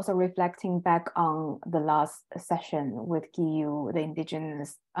jump in, also reflecting back on the last session with Giyu, the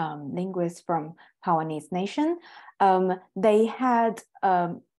indigenous linguist from Taiwanese nation. They had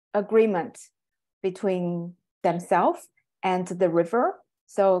agreement between themselves and the river.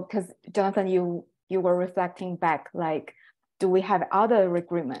 So, because Jonathan, you were reflecting back, like, do we have other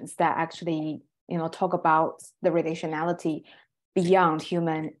agreements that actually, you know, talk about the relationality beyond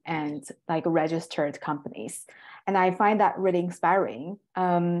human and like registered companies? And I find that really inspiring.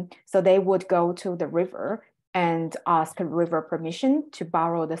 So they would go to the river and ask the river permission to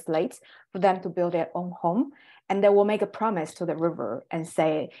borrow the slates for them to build their own home. And they will make a promise to the river and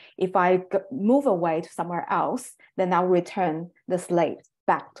say, if I move away to somewhere else, then I'll return the slate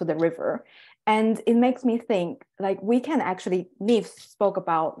back to the river. And it makes me think, like, we can actually, Niamh spoke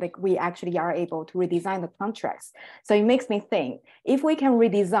about, like, we actually are able to redesign the contracts. So it makes me think, if we can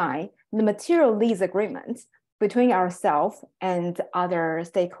redesign the material lease agreement between ourselves and other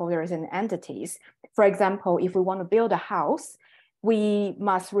stakeholders and entities. For example, if we want to build a house, we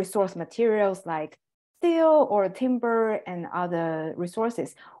must resource materials like steel or timber and other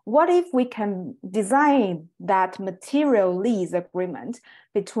resources. What if we can design that material lease agreement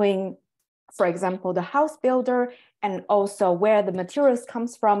between, for example, the house builder and also where the materials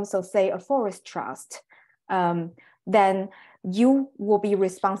comes from, so say a forest trust, then you will be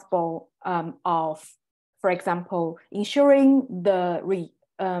responsible of, for example, ensuring the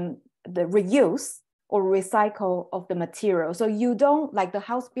reuse or recycle of the material. So you don't, like the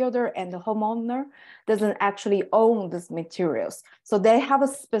house builder and the homeowner doesn't actually own these materials. So they have a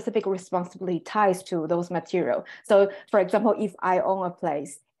specific responsibility ties to those materials. So for example, if I own a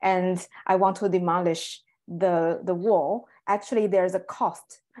place and I want to demolish the wall, actually there's a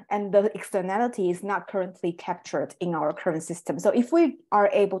cost and the externality is not currently captured in our current system. So if we are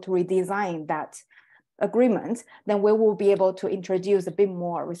able to redesign that agreement, then we will be able to introduce a bit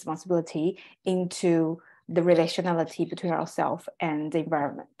more responsibility into the relationality between ourselves and the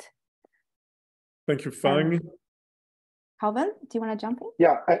environment. Thank you, Fang. Calvin, do you want to jump in?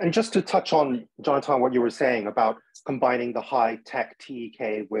 Yeah, and just to touch on, Jonathan, what you were saying about combining the high-tech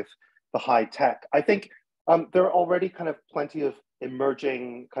TEK with the high-tech, I think there are already kind of plenty of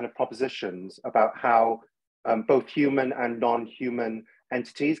emerging kind of propositions about how both human and non-human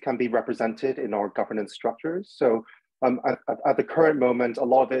entities can be represented in our governance structures. So at the current moment, a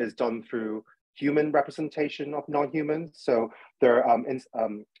lot of it is done through human representation of non-humans. So there are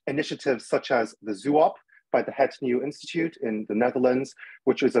initiatives such as the ZUOP by the Het Nieuw Institute in the Netherlands,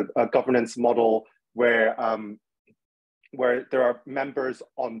 which is a governance model where there are members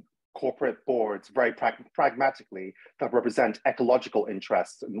on corporate boards very pragmatically that represent ecological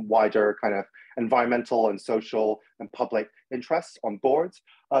interests and wider kind of environmental and social and public interests on boards.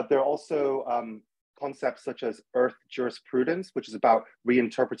 There are also concepts such as earth jurisprudence, which is about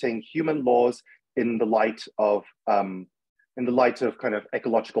reinterpreting human laws in the light of kind of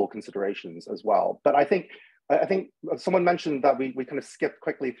ecological considerations as well. But I think someone mentioned that we kind of skipped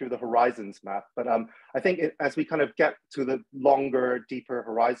quickly through the horizons map, but I think as we kind of get to the longer, deeper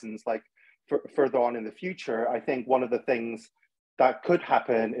horizons, like further on in the future, I think one of the things that could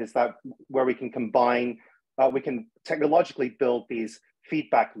happen is that where we can combine, we can technologically build these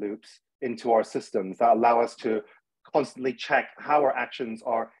feedback loops into our systems that allow us to constantly check how our actions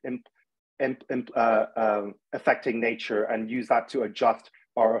are affecting nature and use that to adjust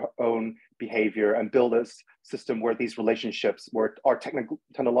our own behavior and build a system where these relationships are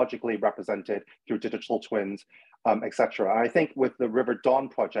technologically represented through digital twins, etc. And I think with the River Dawn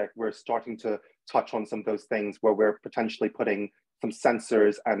project, we're starting to touch on some of those things where we're potentially putting some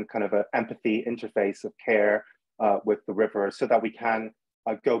sensors and kind of an empathy interface of care with the river so that we can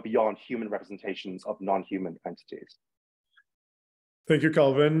go beyond human representations of non-human entities. Thank you,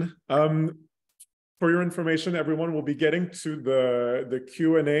 Calvin. For your information, everyone will be getting to the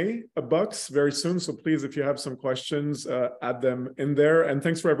Q&A box very soon. So please, if you have some questions, add them in there. And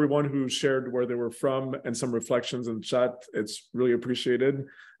thanks for everyone who shared where they were from and some reflections in the chat. It's really appreciated.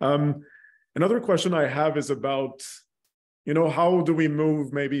 Another question I have is about, how do we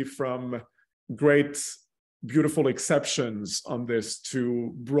move maybe from great, beautiful exceptions on this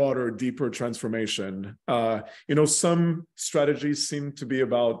to broader, deeper transformation? Some strategies seem to be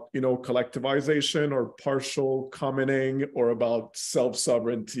about, collectivization or partial commoning, or about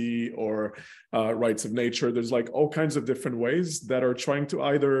self-sovereignty or rights of nature. There's like all kinds of different ways that are trying to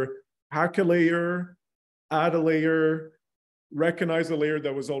either hack a layer, add a layer, recognize a layer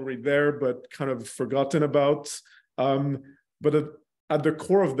that was already there, but kind of forgotten about. But at the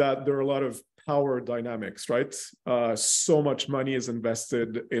core of that, there are a lot of power dynamics, right? So much money is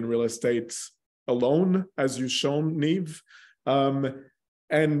invested in real estate alone, as you've shown, Niamh.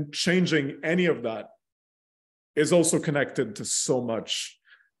 And changing any of that is also connected to so much.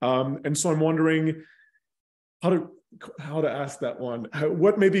 And so I'm wondering how to ask that one.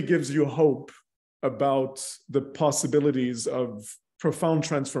 What maybe gives you hope about the possibilities of profound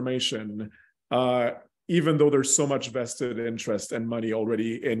transformation, even though there's so much vested interest and money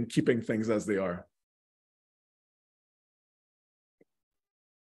already in keeping things as they are?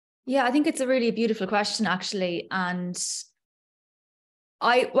 Yeah, I think it's a really beautiful question, actually. And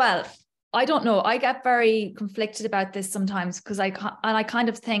I don't know. I get very conflicted about this sometimes because I kind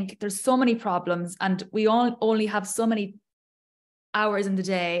of think there's so many problems and we all only have so many hours in the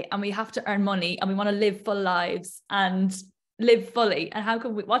day and we have to earn money and we want to live full lives and live fully. And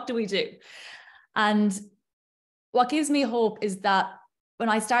what do we do? And what gives me hope is that when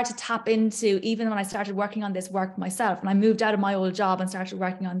I start to tap into, even when I started working on this work myself, and I moved out of my old job and started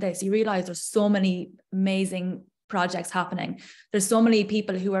working on this, you realize there's so many amazing projects happening. There's so many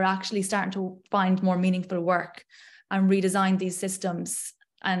people who are actually starting to find more meaningful work and redesign these systems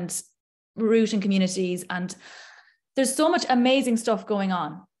and root in communities. And there's so much amazing stuff going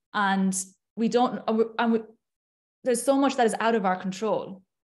on. And there's so much that is out of our control.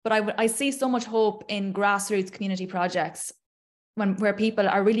 But I see so much hope in grassroots community projects where people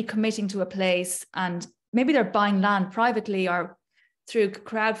are really committing to a place, and maybe they're buying land privately or through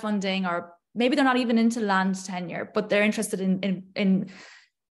crowdfunding, or maybe they're not even into land tenure, but they're interested in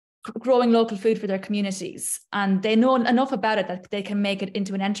growing local food for their communities. And they know enough about it that they can make it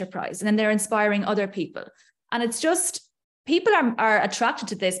into an enterprise. And then they're inspiring other people. And it's just, people are attracted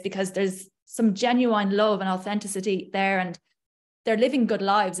to this because there's some genuine love and authenticity there, and they're living good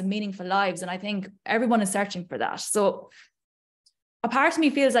lives and meaningful lives. And I think everyone is searching for that. So a part of me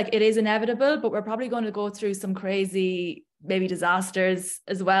feels like it is inevitable, but we're probably going to go through some crazy, maybe disasters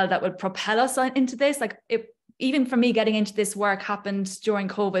as well that would propel us into this. Like even for me, getting into this work happened during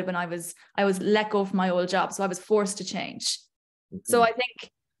COVID when I was let go from my old job. So I was forced to change. Mm-hmm. So I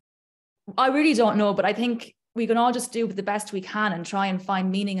think, I really don't know, but I think we can all just do the best we can and try and find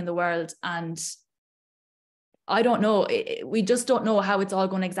meaning in the world. And I don't know, we just don't know how it's all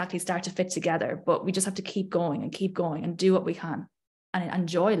going to exactly start to fit together, but we just have to keep going and do what we can and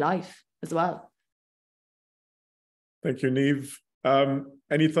enjoy life as well. Thank you, Niamh.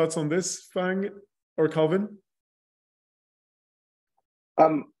 Any thoughts on this, Fang or Calvin?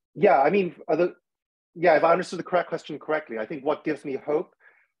 Yeah, I mean, if I understood the correct question correctly, I think what gives me hope,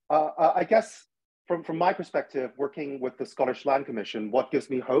 I guess from my perspective, working with the Scottish Land Commission, what gives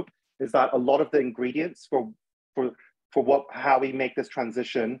me hope is that a lot of the ingredients for how we make this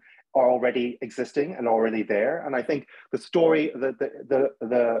transition are already existing and already there. And I think the story,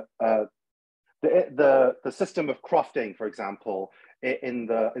 the system of crofting, for example, in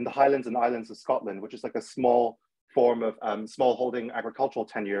the Highlands and Islands of Scotland, which is like a small form of small holding agricultural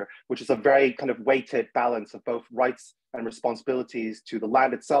tenure, which is a very kind of weighted balance of both rights and responsibilities to the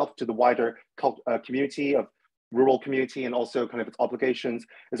land itself, to the wider community of rural community, and also kind of its obligations,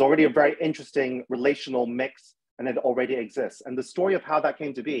 is already a very interesting relational mix, and it already exists. And the story of how that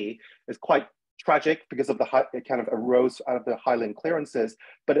came to be is quite tragic because of it kind of arose out of the Highland clearances,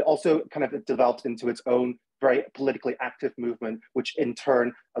 but it also kind of developed into its own very politically active movement, which in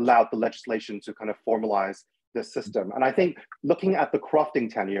turn allowed the legislation to kind of formalize this system. And I think looking at the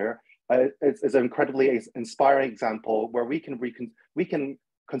crofting tenure is an incredibly inspiring example where we can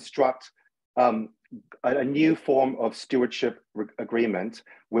construct a new form of stewardship agreement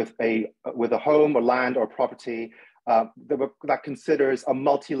with a home or land or property that considers a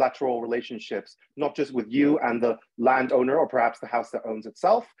multilateral relationships, not just with you and the landowner or perhaps the house that owns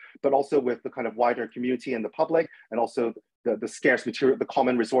itself, but also with the kind of wider community and the public, and also the scarce material, the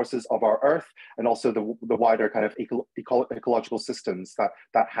common resources of our earth, and also the wider kind of ecological systems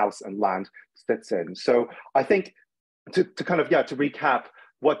that house and land sits in. So I think to recap,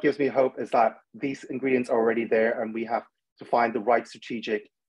 what gives me hope is that these ingredients are already there, and we have to find the right strategic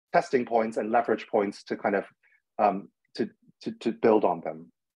testing points and leverage points to kind of to build on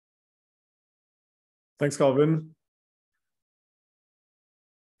them. Thanks, Calvin.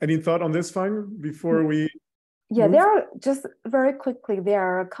 Any thought on this, Fang, before we Yeah, move? there are, just very quickly, there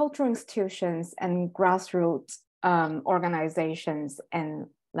are cultural institutions and grassroots organizations and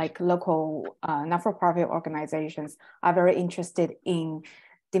like local not-for-profit organizations are very interested in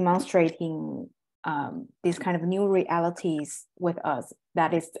demonstrating these kind of new realities with us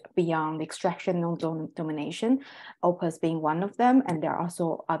that is beyond extraction and domination, Opus being one of them. And there are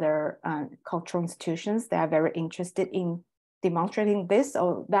also other cultural institutions that are very interested in demonstrating this.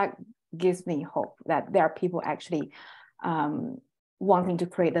 So that gives me hope that there are people actually wanting to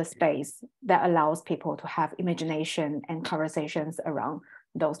create a space that allows people to have imagination and conversations around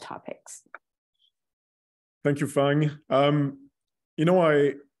those topics. Thank you, Fang.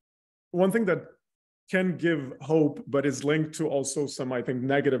 One thing that can give hope, but is linked to also some, I think,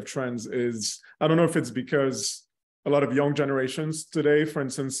 negative trends is, I don't know if it's because a lot of young generations today, for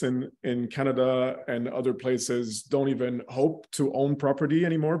instance, in Canada and other places, don't even hope to own property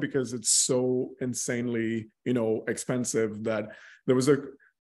anymore because it's so insanely, expensive. That there was a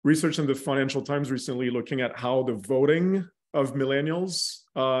research in the Financial Times recently looking at how the voting of millennials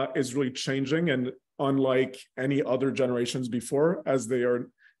is really changing, and unlike any other generations before, as they are,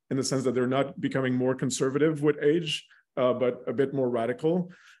 in the sense that they're not becoming more conservative with age, but a bit more radical.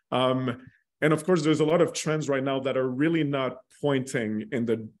 And of course, there's a lot of trends right now that are really not pointing in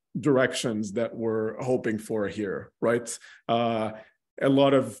the directions that we're hoping for here, right? A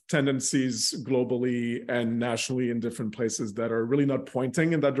lot of tendencies globally and nationally in different places that are really not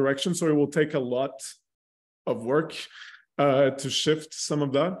pointing in that direction. So it will take a lot of work to shift some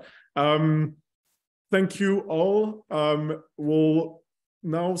of that. Thank you all. We'll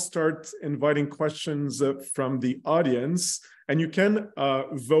now start inviting questions from the audience, and you can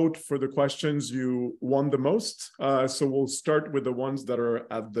vote for the questions you want the most. So we'll start with the ones that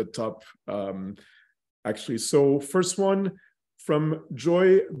are at the top, actually. So first one from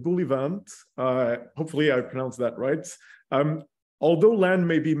Joy Boulivant. Hopefully I pronounced that right. Although land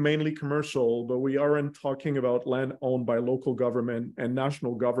may be mainly commercial, but we aren't talking about land owned by local government and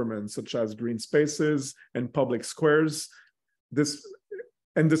national governments, such as green spaces and public squares.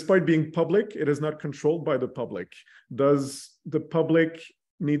 And despite being public, it is not controlled by the public. Public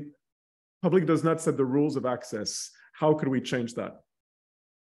does not set the rules of access. How could we change that?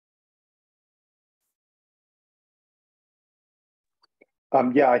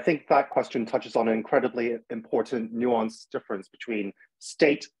 I think that question touches on an incredibly important nuanced difference between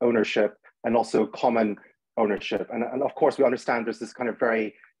state ownership and also common ownership. And of course, we understand there's this kind of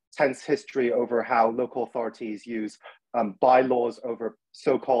very tense history over how local authorities use bylaws over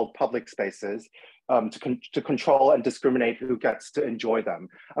so-called public spaces to control and discriminate who gets to enjoy them.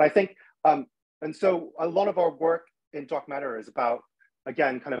 And I think, and so a lot of our work in Dark Matter is about,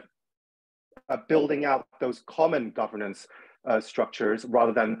 again, kind of building out those common governance structures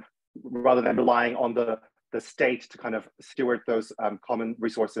rather than relying on the state to kind of steward those common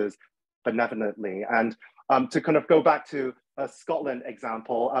resources benevolently. And to kind of go back to a Scotland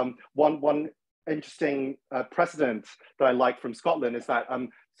example, one interesting precedent that I like from Scotland is that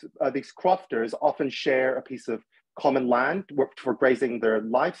these crofters often share a piece of common land for grazing their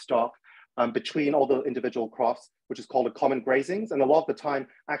livestock between all the individual crofts, which is called a common grazings. And a lot of the time,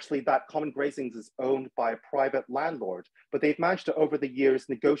 actually, that common grazings is owned by a private landlord. But they've managed to, over the years,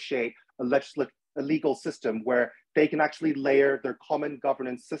 negotiate a legal system where they can actually layer their common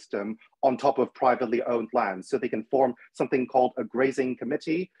governance system on top of privately owned land. So they can form something called a grazing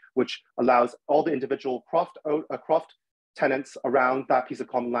committee, which allows all the individual croft tenants around that piece of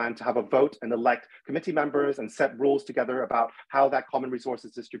common land to have a vote and elect committee members and set rules together about how that common resource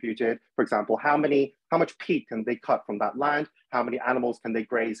is distributed. For example, how much peat can they cut from that land? How many animals can they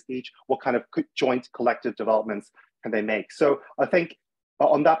graze each? What kind of joint collective developments can they make? So I think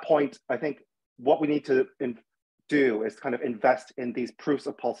on that point, I think what we need to do is kind of invest in these proofs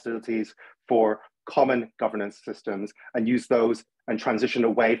of possibilities for common governance systems and use those and transition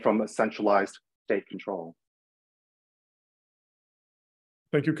away from a centralized state control.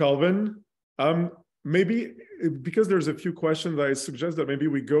 Thank you, Calvin. Maybe because there's a few questions, I suggest that maybe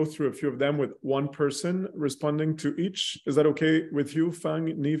we go through a few of them with one person responding to each. Is that okay with you, Fang,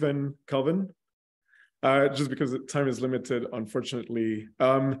 Niamh, and Calvin? Just because the time is limited, unfortunately.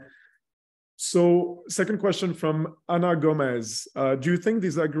 So second question from Ana Gomez. Do you think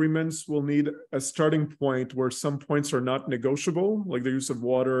these agreements will need a starting point where some points are not negotiable, like the use of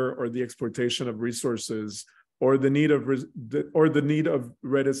water or the exploitation of resources, or the need of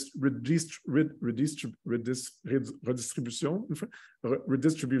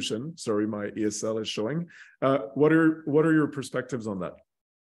redistribution? Sorry, my ESL is showing. What are your perspectives on that?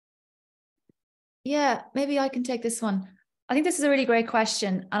 Yeah, maybe I can take this one. I think this is a really great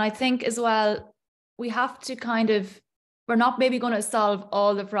question. And I think as well, we have to we're not maybe going to solve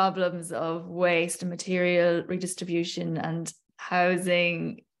all the problems of waste and material redistribution and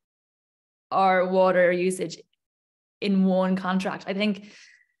housing or water usage in one contract. I think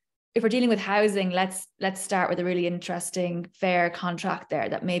if we're dealing with housing, let's start with a really interesting, fair contract there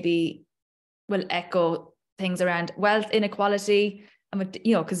that maybe will echo things around wealth inequality, and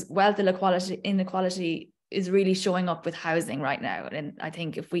because wealth inequality is really showing up with housing right now. And I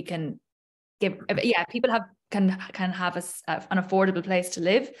think if we can people can have an affordable place to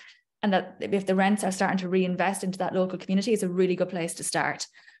live, and that if the rents are starting to reinvest into that local community, it's a really good place to start.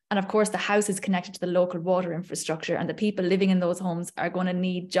 And of course, the house is connected to the local water infrastructure, and the people living in those homes are going to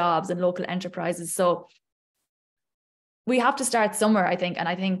need jobs and local enterprises. So we have to start somewhere, I think. And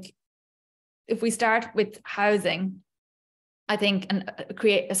I think if we start with housing, I think, and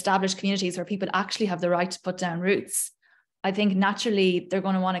establish communities where people actually have the right to put down roots, I think naturally they're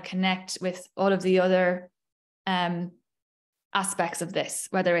going to want to connect with all of the other aspects of this,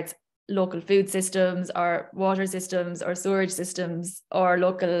 whether it's local food systems or water systems or sewerage systems or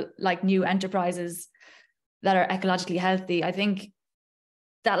local new enterprises that are ecologically healthy. I think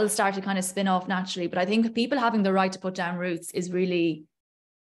that'll start to kind of spin off naturally. But I think people having the right to put down roots is really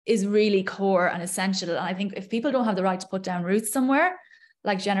core and essential. And I think if people don't have the right to put down roots somewhere,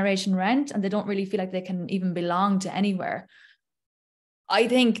 like generation rent, and they don't really feel like they can even belong to anywhere, I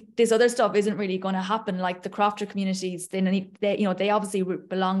think this other stuff isn't really going to happen. Like the crofter communities, they obviously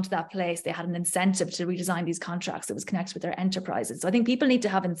belong to that place. They had an incentive to redesign these contracts that was connected with their enterprises. So I think people need to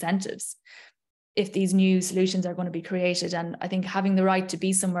have incentives if these new solutions are going to be created. And I think having the right to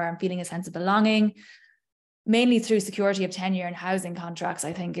be somewhere and feeling a sense of belonging, mainly through security of tenure and housing contracts,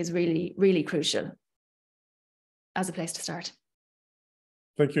 I think is really, really crucial as a place to start.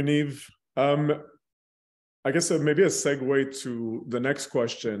 Thank you, Niamh. I guess maybe a segue to the next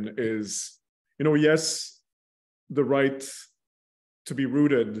question is, yes, the right to be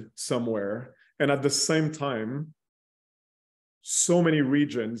rooted somewhere. And at the same time, so many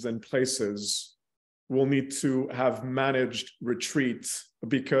regions and places will need to have managed retreat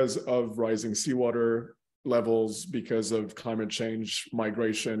because of rising seawater levels, because of climate change,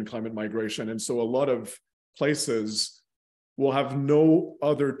 climate migration. And so a lot of places will have no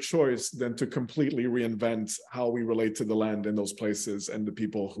other choice than to completely reinvent how we relate to the land in those places and the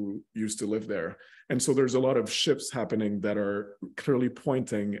people who used to live there. And so there's a lot of shifts happening that are clearly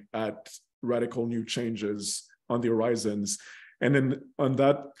pointing at radical new changes on the horizons. And then on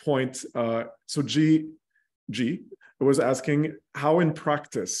that point, so G was asking, how in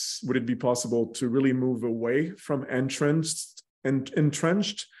practice would it be possible to really move away from entrenched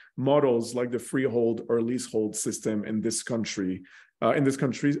models like the freehold or leasehold system in this country?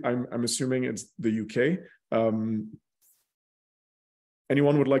 I'm assuming it's the UK.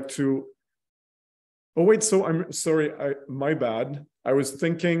 Anyone would like to? Oh wait, so I'm sorry, my bad. I was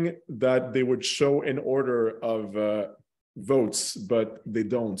thinking that they would show in order of votes, but they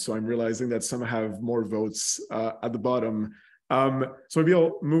don't. So I'm realizing that some have more votes at the bottom. So maybe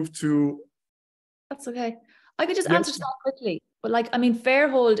I'll move to. That's okay. I could just answer that quickly. But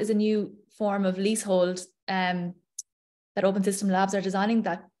Fairhold is a new form of leasehold that Open System Labs are designing,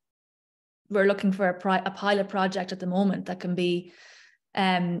 that we're looking for a pilot project at the moment that can be,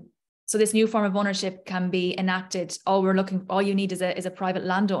 so this new form of ownership can be enacted. All you need is a private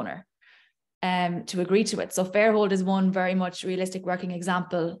landowner to agree to it. So Fairhold is one very much realistic working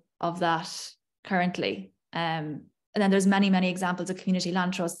example of that currently. And then there's many, many examples of community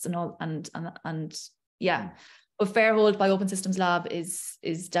land trusts and all, and yeah. But Fairhold by Open Systems Lab is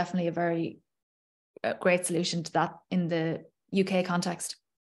definitely a very great solution to that in the UK context.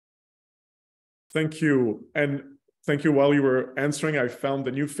 Thank you. And Thank you. While you were answering, I found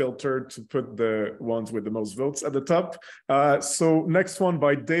the new filter to put the ones with the most votes at the top. So next one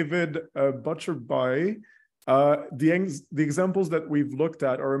by David Butcherby. The examples that we've looked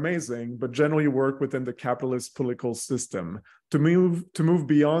at are amazing, but generally work within the capitalist political system. To move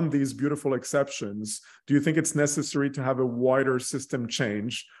beyond these beautiful exceptions, do you think it's necessary to have a wider system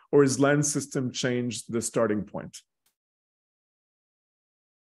change, or is land system change the starting point?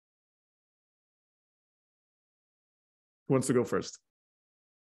 Who wants to go first?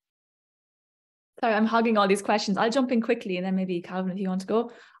 Sorry, I'm hogging all these questions. I'll jump in quickly and then maybe Calvin, if you want to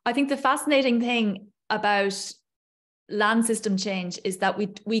go. I think the fascinating thing about land system change is that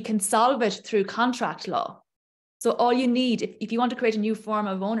we can solve it through contract law. So all you need, if you want to create a new form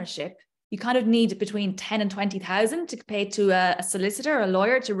of ownership, you kind of need between 10 and 20,000 to pay to a solicitor or a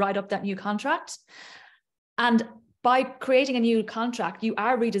lawyer to write up that new contract. And by creating a new contract, you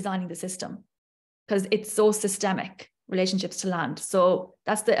are redesigning the system because it's so systemic, relationships to land. So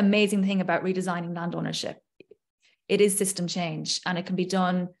that's the amazing thing about redesigning land ownership. It is system change, and it can be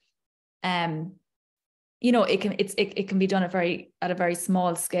done. It can be done at a very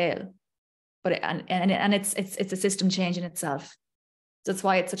small scale, but it's a system change in itself. That's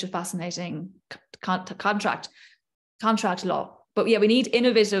why it's such a fascinating contract law. But yeah, we need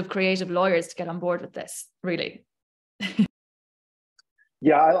innovative, creative lawyers to get on board with this, really.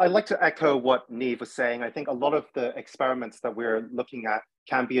 Yeah, I'd like to echo what Niamh was saying. I think a lot of the experiments that we're looking at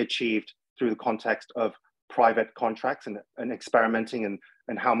can be achieved through the context of private contracts and experimenting and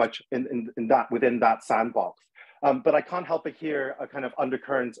how much within that sandbox. But I can't help but hear a kind of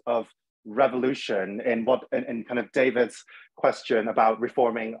undercurrent of revolution in kind of David's question about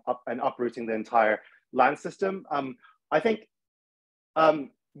reforming and uprooting the entire land system. I think a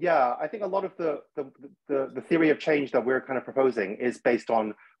lot of the theory of change that we're kind of proposing is based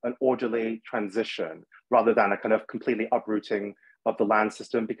on an orderly transition rather than a kind of completely uprooting of the land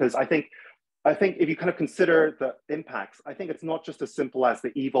system. Because I think if you kind of consider the impacts, I think it's not just as simple as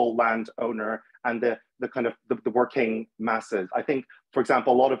the evil landowner and the kind of the working masses. I think, for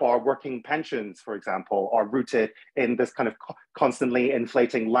example, a lot of our working pensions, for example, are rooted in this kind of constantly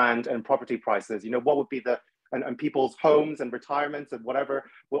inflating land and property prices. You know, what would be and people's homes and retirements and whatever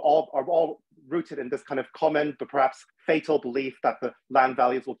are all rooted in this kind of common but perhaps fatal belief that the land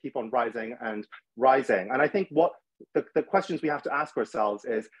values will keep on rising and rising. And I think what the questions we have to ask ourselves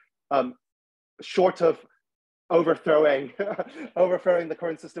is, short of overthrowing the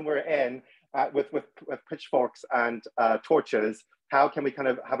current system we're in with pitchforks and torches, how can we kind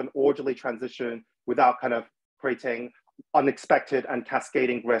of have an orderly transition without kind of creating unexpected and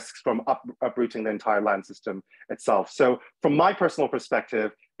cascading risks from uprooting the entire land system itself? So from my personal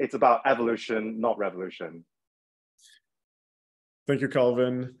perspective, it's about evolution, not revolution. Thank you,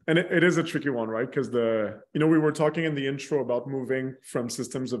 Calvin. And it is a tricky one, right? Because we were talking in the intro about moving from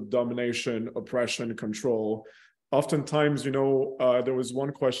systems of domination, oppression, control. Oftentimes, there was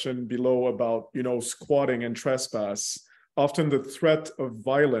one question below about, squatting and trespass. Often the threat of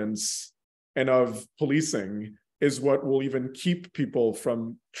violence and of policing is what will even keep people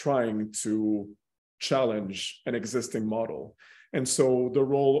from trying to challenge an existing model. And so the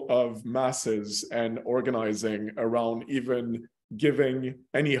role of masses and organizing around even giving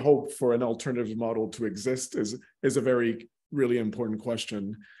any hope for an alternative model to exist is a very, really important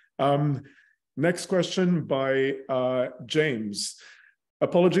question. Next question by James.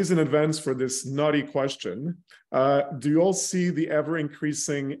 Apologies in advance for this naughty question. Do you all see the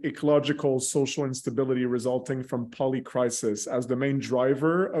ever-increasing ecological social instability resulting from polycrisis as the main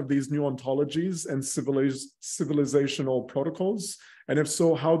driver of these new ontologies and civilizational protocols? And if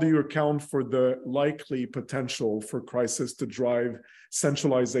so, how do you account for the likely potential for crisis to drive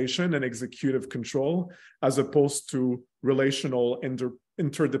centralization and executive control, as opposed to relational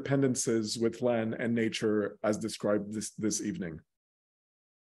interdependences with land and nature as described this evening?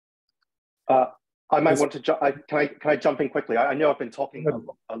 I might want to can I jump in quickly? I know I've been talking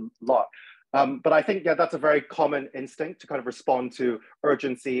a lot, but I think that's a very common instinct to kind of respond to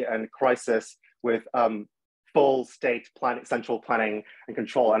urgency and crisis with full state planning, central planning and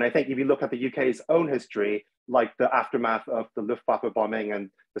control. And I think if you look at the UK's own history, like the aftermath of the Luftwaffe bombing and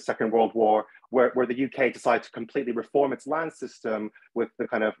the Second World War, where the UK decided to completely reform its land system with the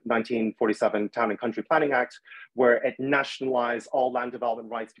kind of 1947 Town and Country Planning Act, where it nationalized all land development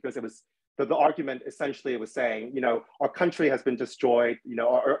rights because it was the argument essentially was saying, our country has been destroyed,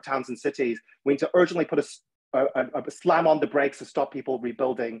 our towns and cities, we need to urgently put a slam on the brakes to stop people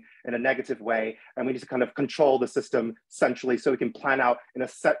rebuilding in a negative way. And we need to kind of control the system centrally so we can plan out in a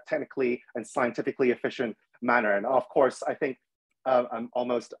technically and scientifically efficient manner. And of course, I think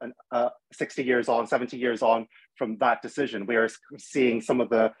almost 60 years on, 70 years on from that decision, we are seeing some of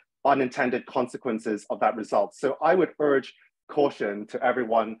the unintended consequences of that result. So I would urge caution to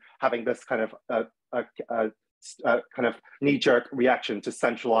everyone having this kind of knee-jerk reaction to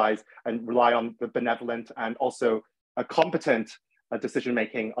centralize and rely on the benevolent and also a competent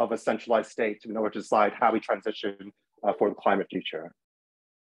decision-making of a centralized state in order to decide how we transition for the climate future.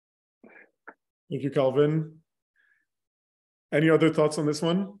 Thank you, Calvin. Any other thoughts on this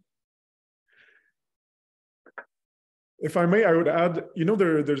one? If I may, I would add,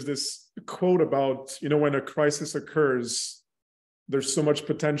 there's this quote about, when a crisis occurs, there's so much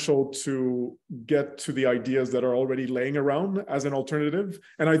potential to get to the ideas that are already laying around as an alternative.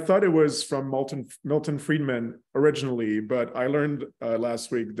 And I thought it was from Milton Friedman originally, but I learned last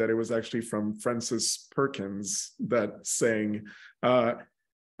week that it was actually from Francis Perkins that saying, I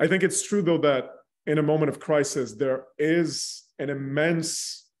think it's true though that in a moment of crisis, there is an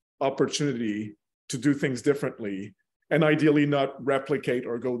immense opportunity to do things differently and ideally not replicate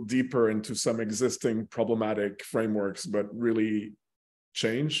or go deeper into some existing problematic frameworks, but really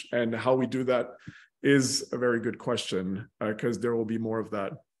change. And how we do that is a very good question, because there will be more of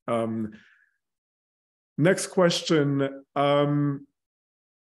that. Next question.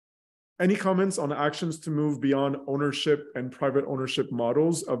 Any comments on actions to move beyond ownership and private ownership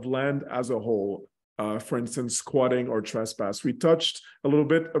models of land as a whole? For instance, squatting or trespass. We touched a little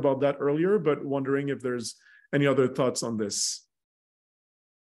bit about that earlier, but wondering if there's any other thoughts on this?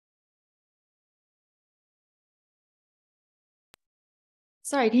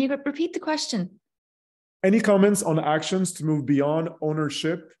 Sorry, can you repeat the question? Any comments on actions to move beyond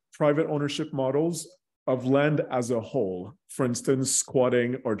ownership, private ownership models of land as a whole, for instance,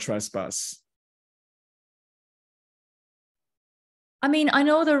 squatting or trespass? I mean, I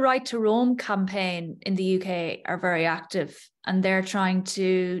know the Right to Roam campaign in the UK are very active, and they're trying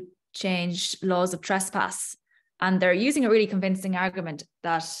to change laws of trespass. And they're using a really convincing argument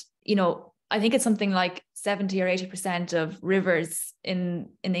that, I think it's something like 70 or 80% of rivers in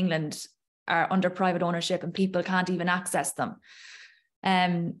England are under private ownership and people can't even access them.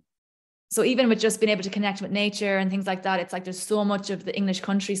 So even with just being able to connect with nature and things like that, it's like there's so much of the English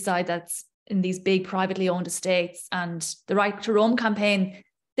countryside that's in these big privately owned estates. And the Right to Roam campaign,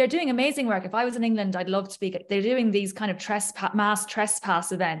 they're doing amazing work. If I was in England, I'd love to speak. They're doing these kind of mass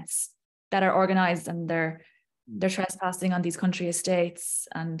trespass events that are organized, and they're trespassing on these country estates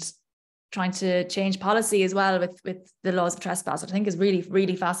and trying to change policy as well with the laws of trespass, which I think is really,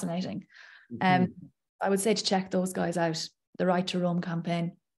 really fascinating. I would say to check those guys out, the Right to Roam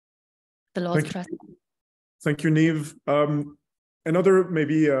campaign, the laws of trespass. Thank you, Niamh. Another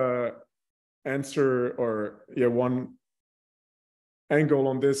maybe answer or one angle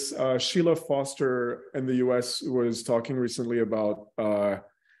on this, Sheila Foster in the US was talking recently about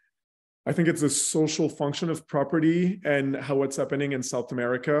I think it's a social function of property and how what's happening in South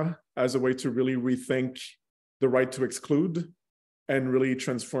America as a way to really rethink the right to exclude and really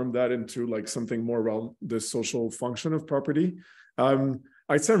transform that into like something more around the social function of property.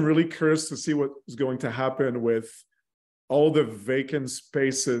 I'd say I'm really curious to see what's going to happen with all the vacant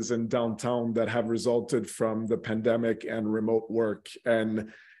spaces in downtown that have resulted from the pandemic and remote work.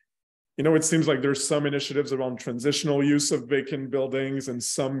 And it seems like there's some initiatives around transitional use of vacant buildings. In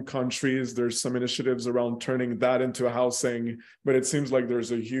some countries, there's some initiatives around turning that into housing, but it seems like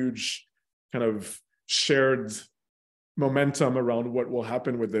there's a huge kind of shared momentum around what will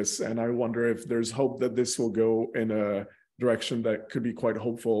happen with this. And I wonder if there's hope that this will go in a direction that could be quite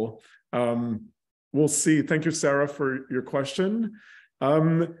hopeful. We'll see. Thank you, Sarah, for your question.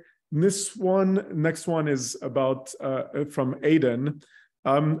 Next one is about from Aidan.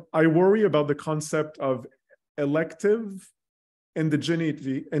 I worry about the concept of elective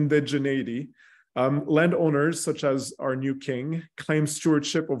indigeneity. Landowners, such as our new king, claim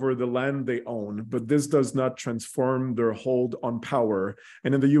stewardship over the land they own, but this does not transform their hold on power.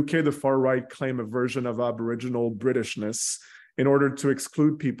 And in the UK, the far right claim a version of Aboriginal Britishness in order to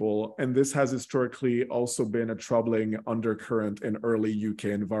exclude people. And this has historically also been a troubling undercurrent in early UK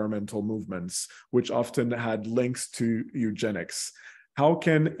environmental movements, which often had links to eugenics. How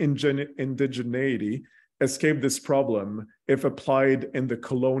can indigeneity escape this problem if applied in the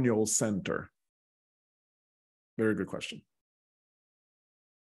colonial center? Very good question.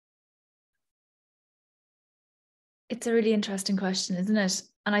 It's a really interesting question, isn't it?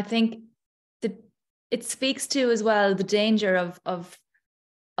 And I think that it speaks to as well the danger of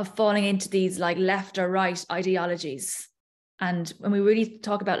falling into these like left or right ideologies. And when we really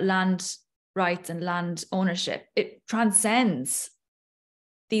talk about land rights and land ownership, it transcends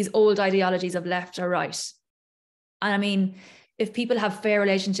these old ideologies of left or right. And I mean, if people have fair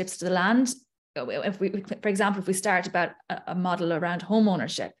relationships to the land, if we, for example, if we start about a model around home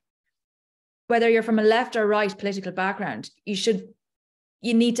ownership, whether you're from a left or right political background, you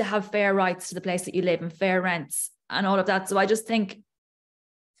need to have fair rights to the place that you live and fair rents and all of that. So I just think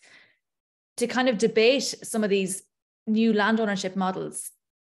to kind of debate some of these new land ownership models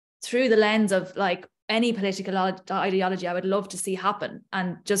through the lens of like any political ideology, I would love to see happen,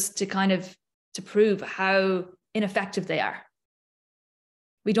 and just to kind of to prove how ineffective they are.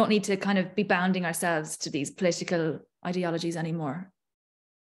 We don't need to kind of be bounding ourselves to these political ideologies anymore.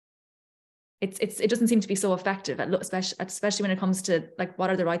 It doesn't seem to be so effective, especially when it comes to like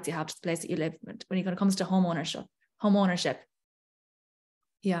what are the rights you have to the place that you live. When it comes to home ownership.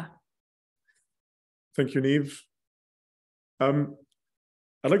 Yeah. Thank you, Niamh.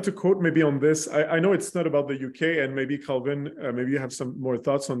 I'd like to quote maybe on this. I know it's not about the UK, and maybe Calvin, maybe you have some more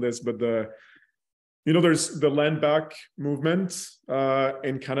thoughts on this, but there's the land back movement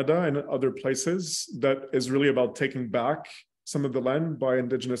in Canada and other places that is really about taking back some of the land by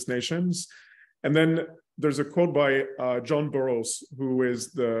Indigenous nations. And then there's a quote by John Burroughs, who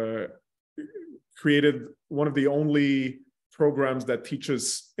created one of the only programs that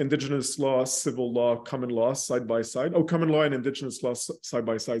teaches Indigenous law, civil law, common law side by side. Oh, common law and Indigenous law side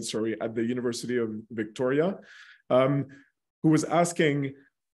by side, sorry, at the University of Victoria, who was asking,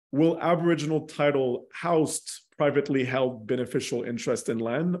 will Aboriginal title housed privately held beneficial interest in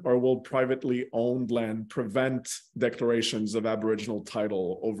land, or will privately owned land prevent declarations of Aboriginal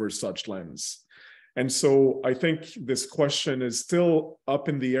title over such lands? And so I think this question is still up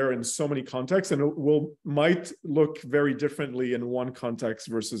in the air in so many contexts, and it might look very differently in one context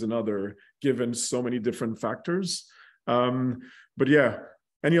versus another, given so many different factors. But yeah,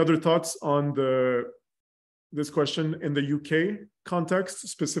 any other thoughts on this question in the UK context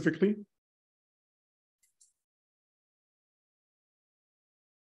specifically?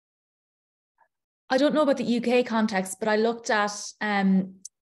 I don't know about the UK context, but I looked at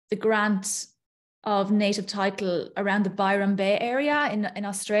the grant of native title around the Byron Bay area in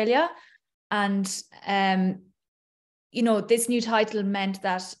Australia. And, this new title meant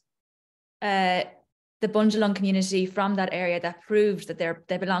that the Bundjalung community from that area that proved that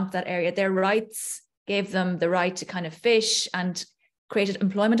they belonged to that area, their rights gave them the right to kind of fish and created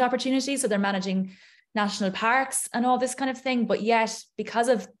employment opportunities. So they're managing national parks and all this kind of thing. But yet, because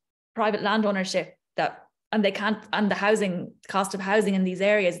of private land ownership, and the cost of housing in these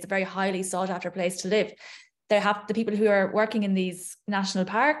areas, it's a very highly sought after place to live. The people who are working in these national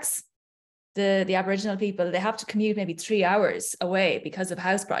parks, the Aboriginal people, they have to commute maybe 3 hours away because of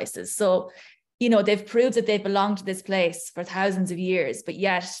house prices. So, they've proved that they belong to this place for thousands of years, but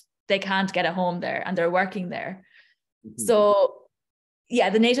yet they can't get a home there and they're working there. Mm-hmm. So yeah,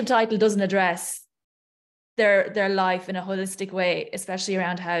 the native title doesn't address their life in a holistic way, especially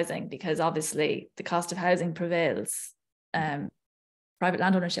around housing, because obviously the cost of housing prevails. Private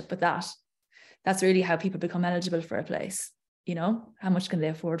land ownership, but that's really how people become eligible for a place. How much can they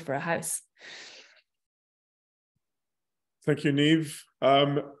afford for a house? Thank you,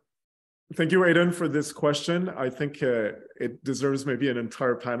 Niamh. Thank you, Aidan, for this question. I think it deserves maybe an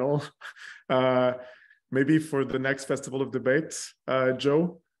entire panel, maybe for the next Festival of Debate,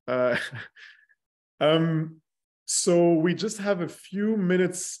 Joe. So we just have a few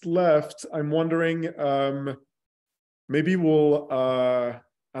minutes left. I'm wondering, maybe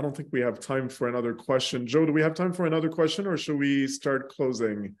I don't think we have time for another question. Joe, do we have time for another question, or should we start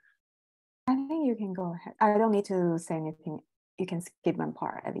closing? I think you can go ahead. I don't need to say anything. You can skip one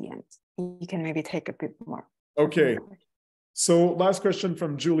part at the end. You can maybe take a bit more. Okay. So last question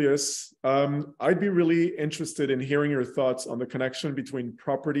from Julius. I'd be really interested in hearing your thoughts on the connection between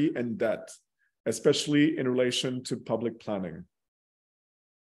property and debt, especially in relation to public planning.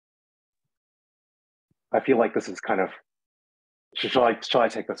 I feel like this is kind of, shall I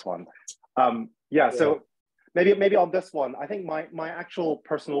take this one? So maybe on this one, I think my actual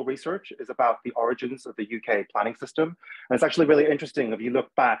personal research is about the origins of the UK planning system. And it's actually really interesting if you look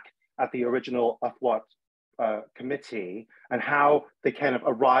back at the original Ofwat committee and how they kind of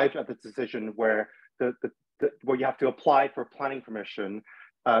arrived at the decision where where you have to apply for planning permission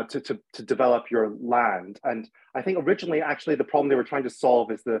to develop your land. And I think originally, actually, the problem they were trying to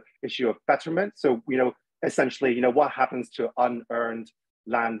solve is the issue of betterment. So, essentially, what happens to unearned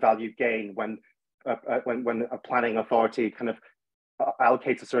land value gain when a planning authority kind of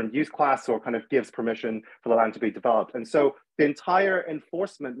allocates a certain use class or kind of gives permission for the land to be developed. And so the entire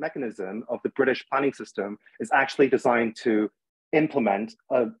enforcement mechanism of the British planning system is actually designed to implement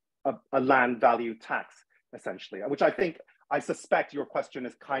a land value tax, essentially, which I suspect your question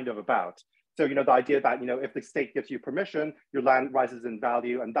is kind of about. So, you know, the idea that, you know, if the state gives you permission, your land rises in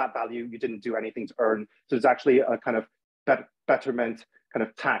value, and that value you didn't do anything to earn. So there's actually a kind of betterment kind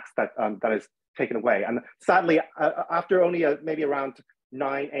of tax that that is taken away. And sadly, after only maybe around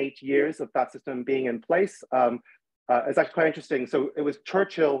 9-8 years of that system being in place, it's actually quite interesting. So it was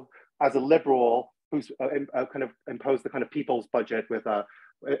Churchill as a liberal who's kind of imposed the kind of people's budget with the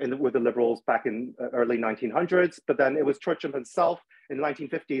liberals back in early 1900s, but then it was Churchill himself in the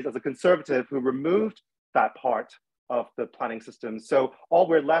 1950s as a conservative who removed that part of the planning system. So all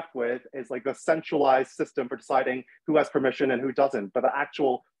we're left with is like a centralized system for deciding who has permission and who doesn't, but the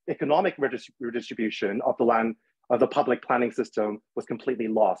actual economic redistribution of the land, of the public planning system was completely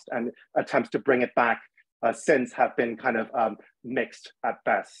lost, and attempts to bring it back since have been kind of mixed at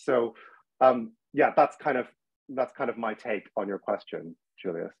best. So yeah, that's kind of my take on your question,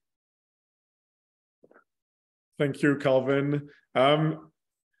 Julius. Thank you, Calvin.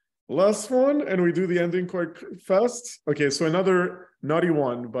 Last one, and we do the ending quite fast. Okay, so another naughty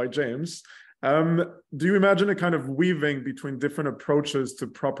one by James. Do you imagine a kind of weaving between different approaches to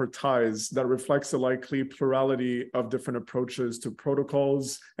proper ties that reflects a likely plurality of different approaches to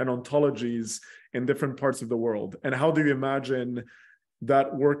protocols and ontologies in different parts of the world? And how do you imagine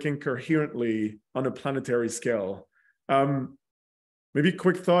that working coherently on a planetary scale? Maybe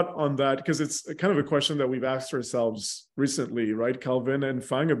quick thought on that, because it's kind of a question that we've asked ourselves recently, right, Calvin and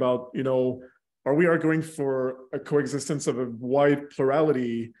Fang, about, you know, are we arguing for a coexistence of a wide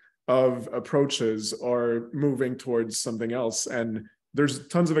plurality of approaches or moving towards something else? And there's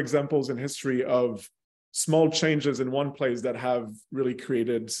tons of examples in history of small changes in one place that have really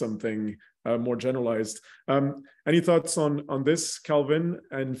created something more generalized. Any thoughts on this, Calvin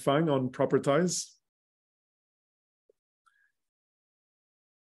and Fang, on proper ties?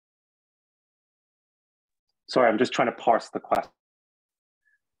 Sorry, I'm just trying to parse the question.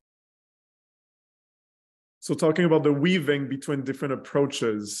 So talking about the weaving between different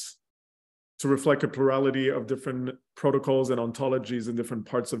approaches to reflect a plurality of different protocols and ontologies in different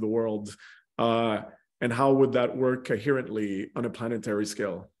parts of the world, and how would that work coherently on a planetary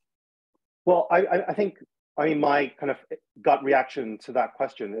scale? Well, I think, I mean, my kind of gut reaction to that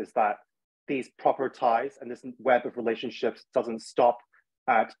question is that these proper ties and this web of relationships doesn't stop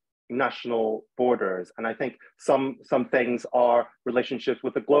at national borders. And I think some things are relationships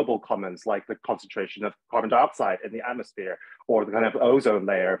with the global commons, like the concentration of carbon dioxide in the atmosphere, or the kind of ozone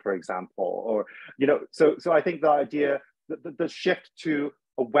layer, for example, or, you know, so I think the idea, the shift to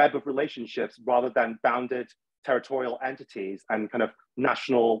a web of relationships rather than bounded territorial entities and kind of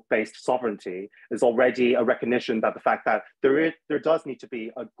national-based sovereignty is already a recognition that the fact that there does need to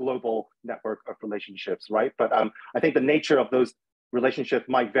be a global network of relationships, right? But I think the nature of those relationships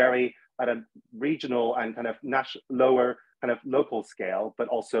might vary at a regional and kind of lower kind of local scale, but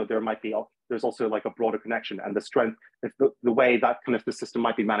also there's also like a broader connection, and the strength, the way that kind of the system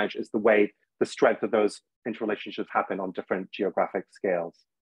might be managed is the way the strength of those interrelationships happen on different geographic scales.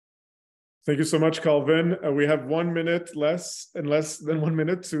 Thank you so much, Calvin. We have 1 minute less than 1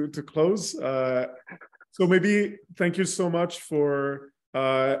 minute to close. So maybe thank you so much for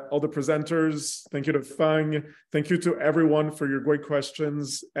all the presenters. Thank you to Fang. Thank you to everyone for your great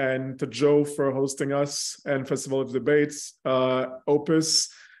questions, and to Joe for hosting us, and Festival of Debates, Opus.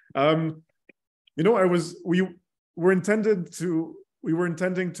 You know, we were intending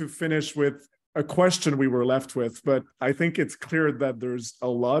to finish with a question we were left with, but I think it's clear that there's a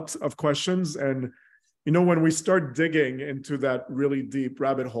lot of questions. And, you know, when we start digging into that really deep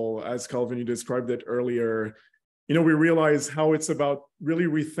rabbit hole, as Calvin, you described it earlier, you know, we realize how it's about really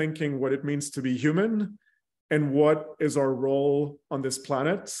rethinking what it means to be human and what is our role on this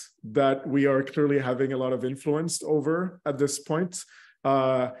planet that we are clearly having a lot of influence over at this point.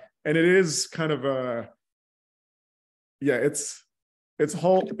 And it is kind of a, yeah, it's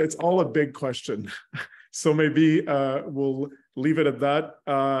all a big question. So maybe we'll leave it at that.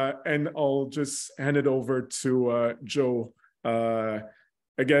 And I'll just hand it over to Joe.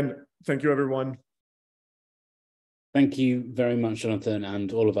 Again, thank you, everyone. Thank you very much, Jonathan,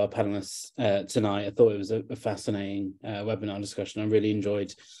 and all of our panelists tonight. I thought it was a fascinating webinar discussion. I really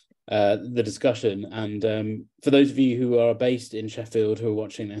enjoyed the discussion. And for those of you who are based in Sheffield who are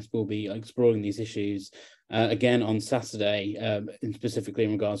watching this, we'll be exploring these issues again on Saturday, and specifically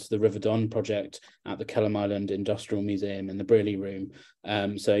in regards to the River Don project at the Kelham Island Industrial Museum in the Brearley Room.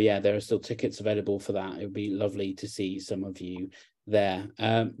 So yeah, there are still tickets available for that. It would be lovely to see some of you there.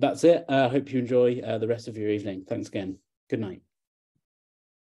 That's it. I hope you enjoy the rest of your evening. Thanks again. Good night.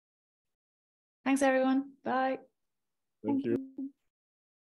 Thanks, everyone. Bye. Thank you.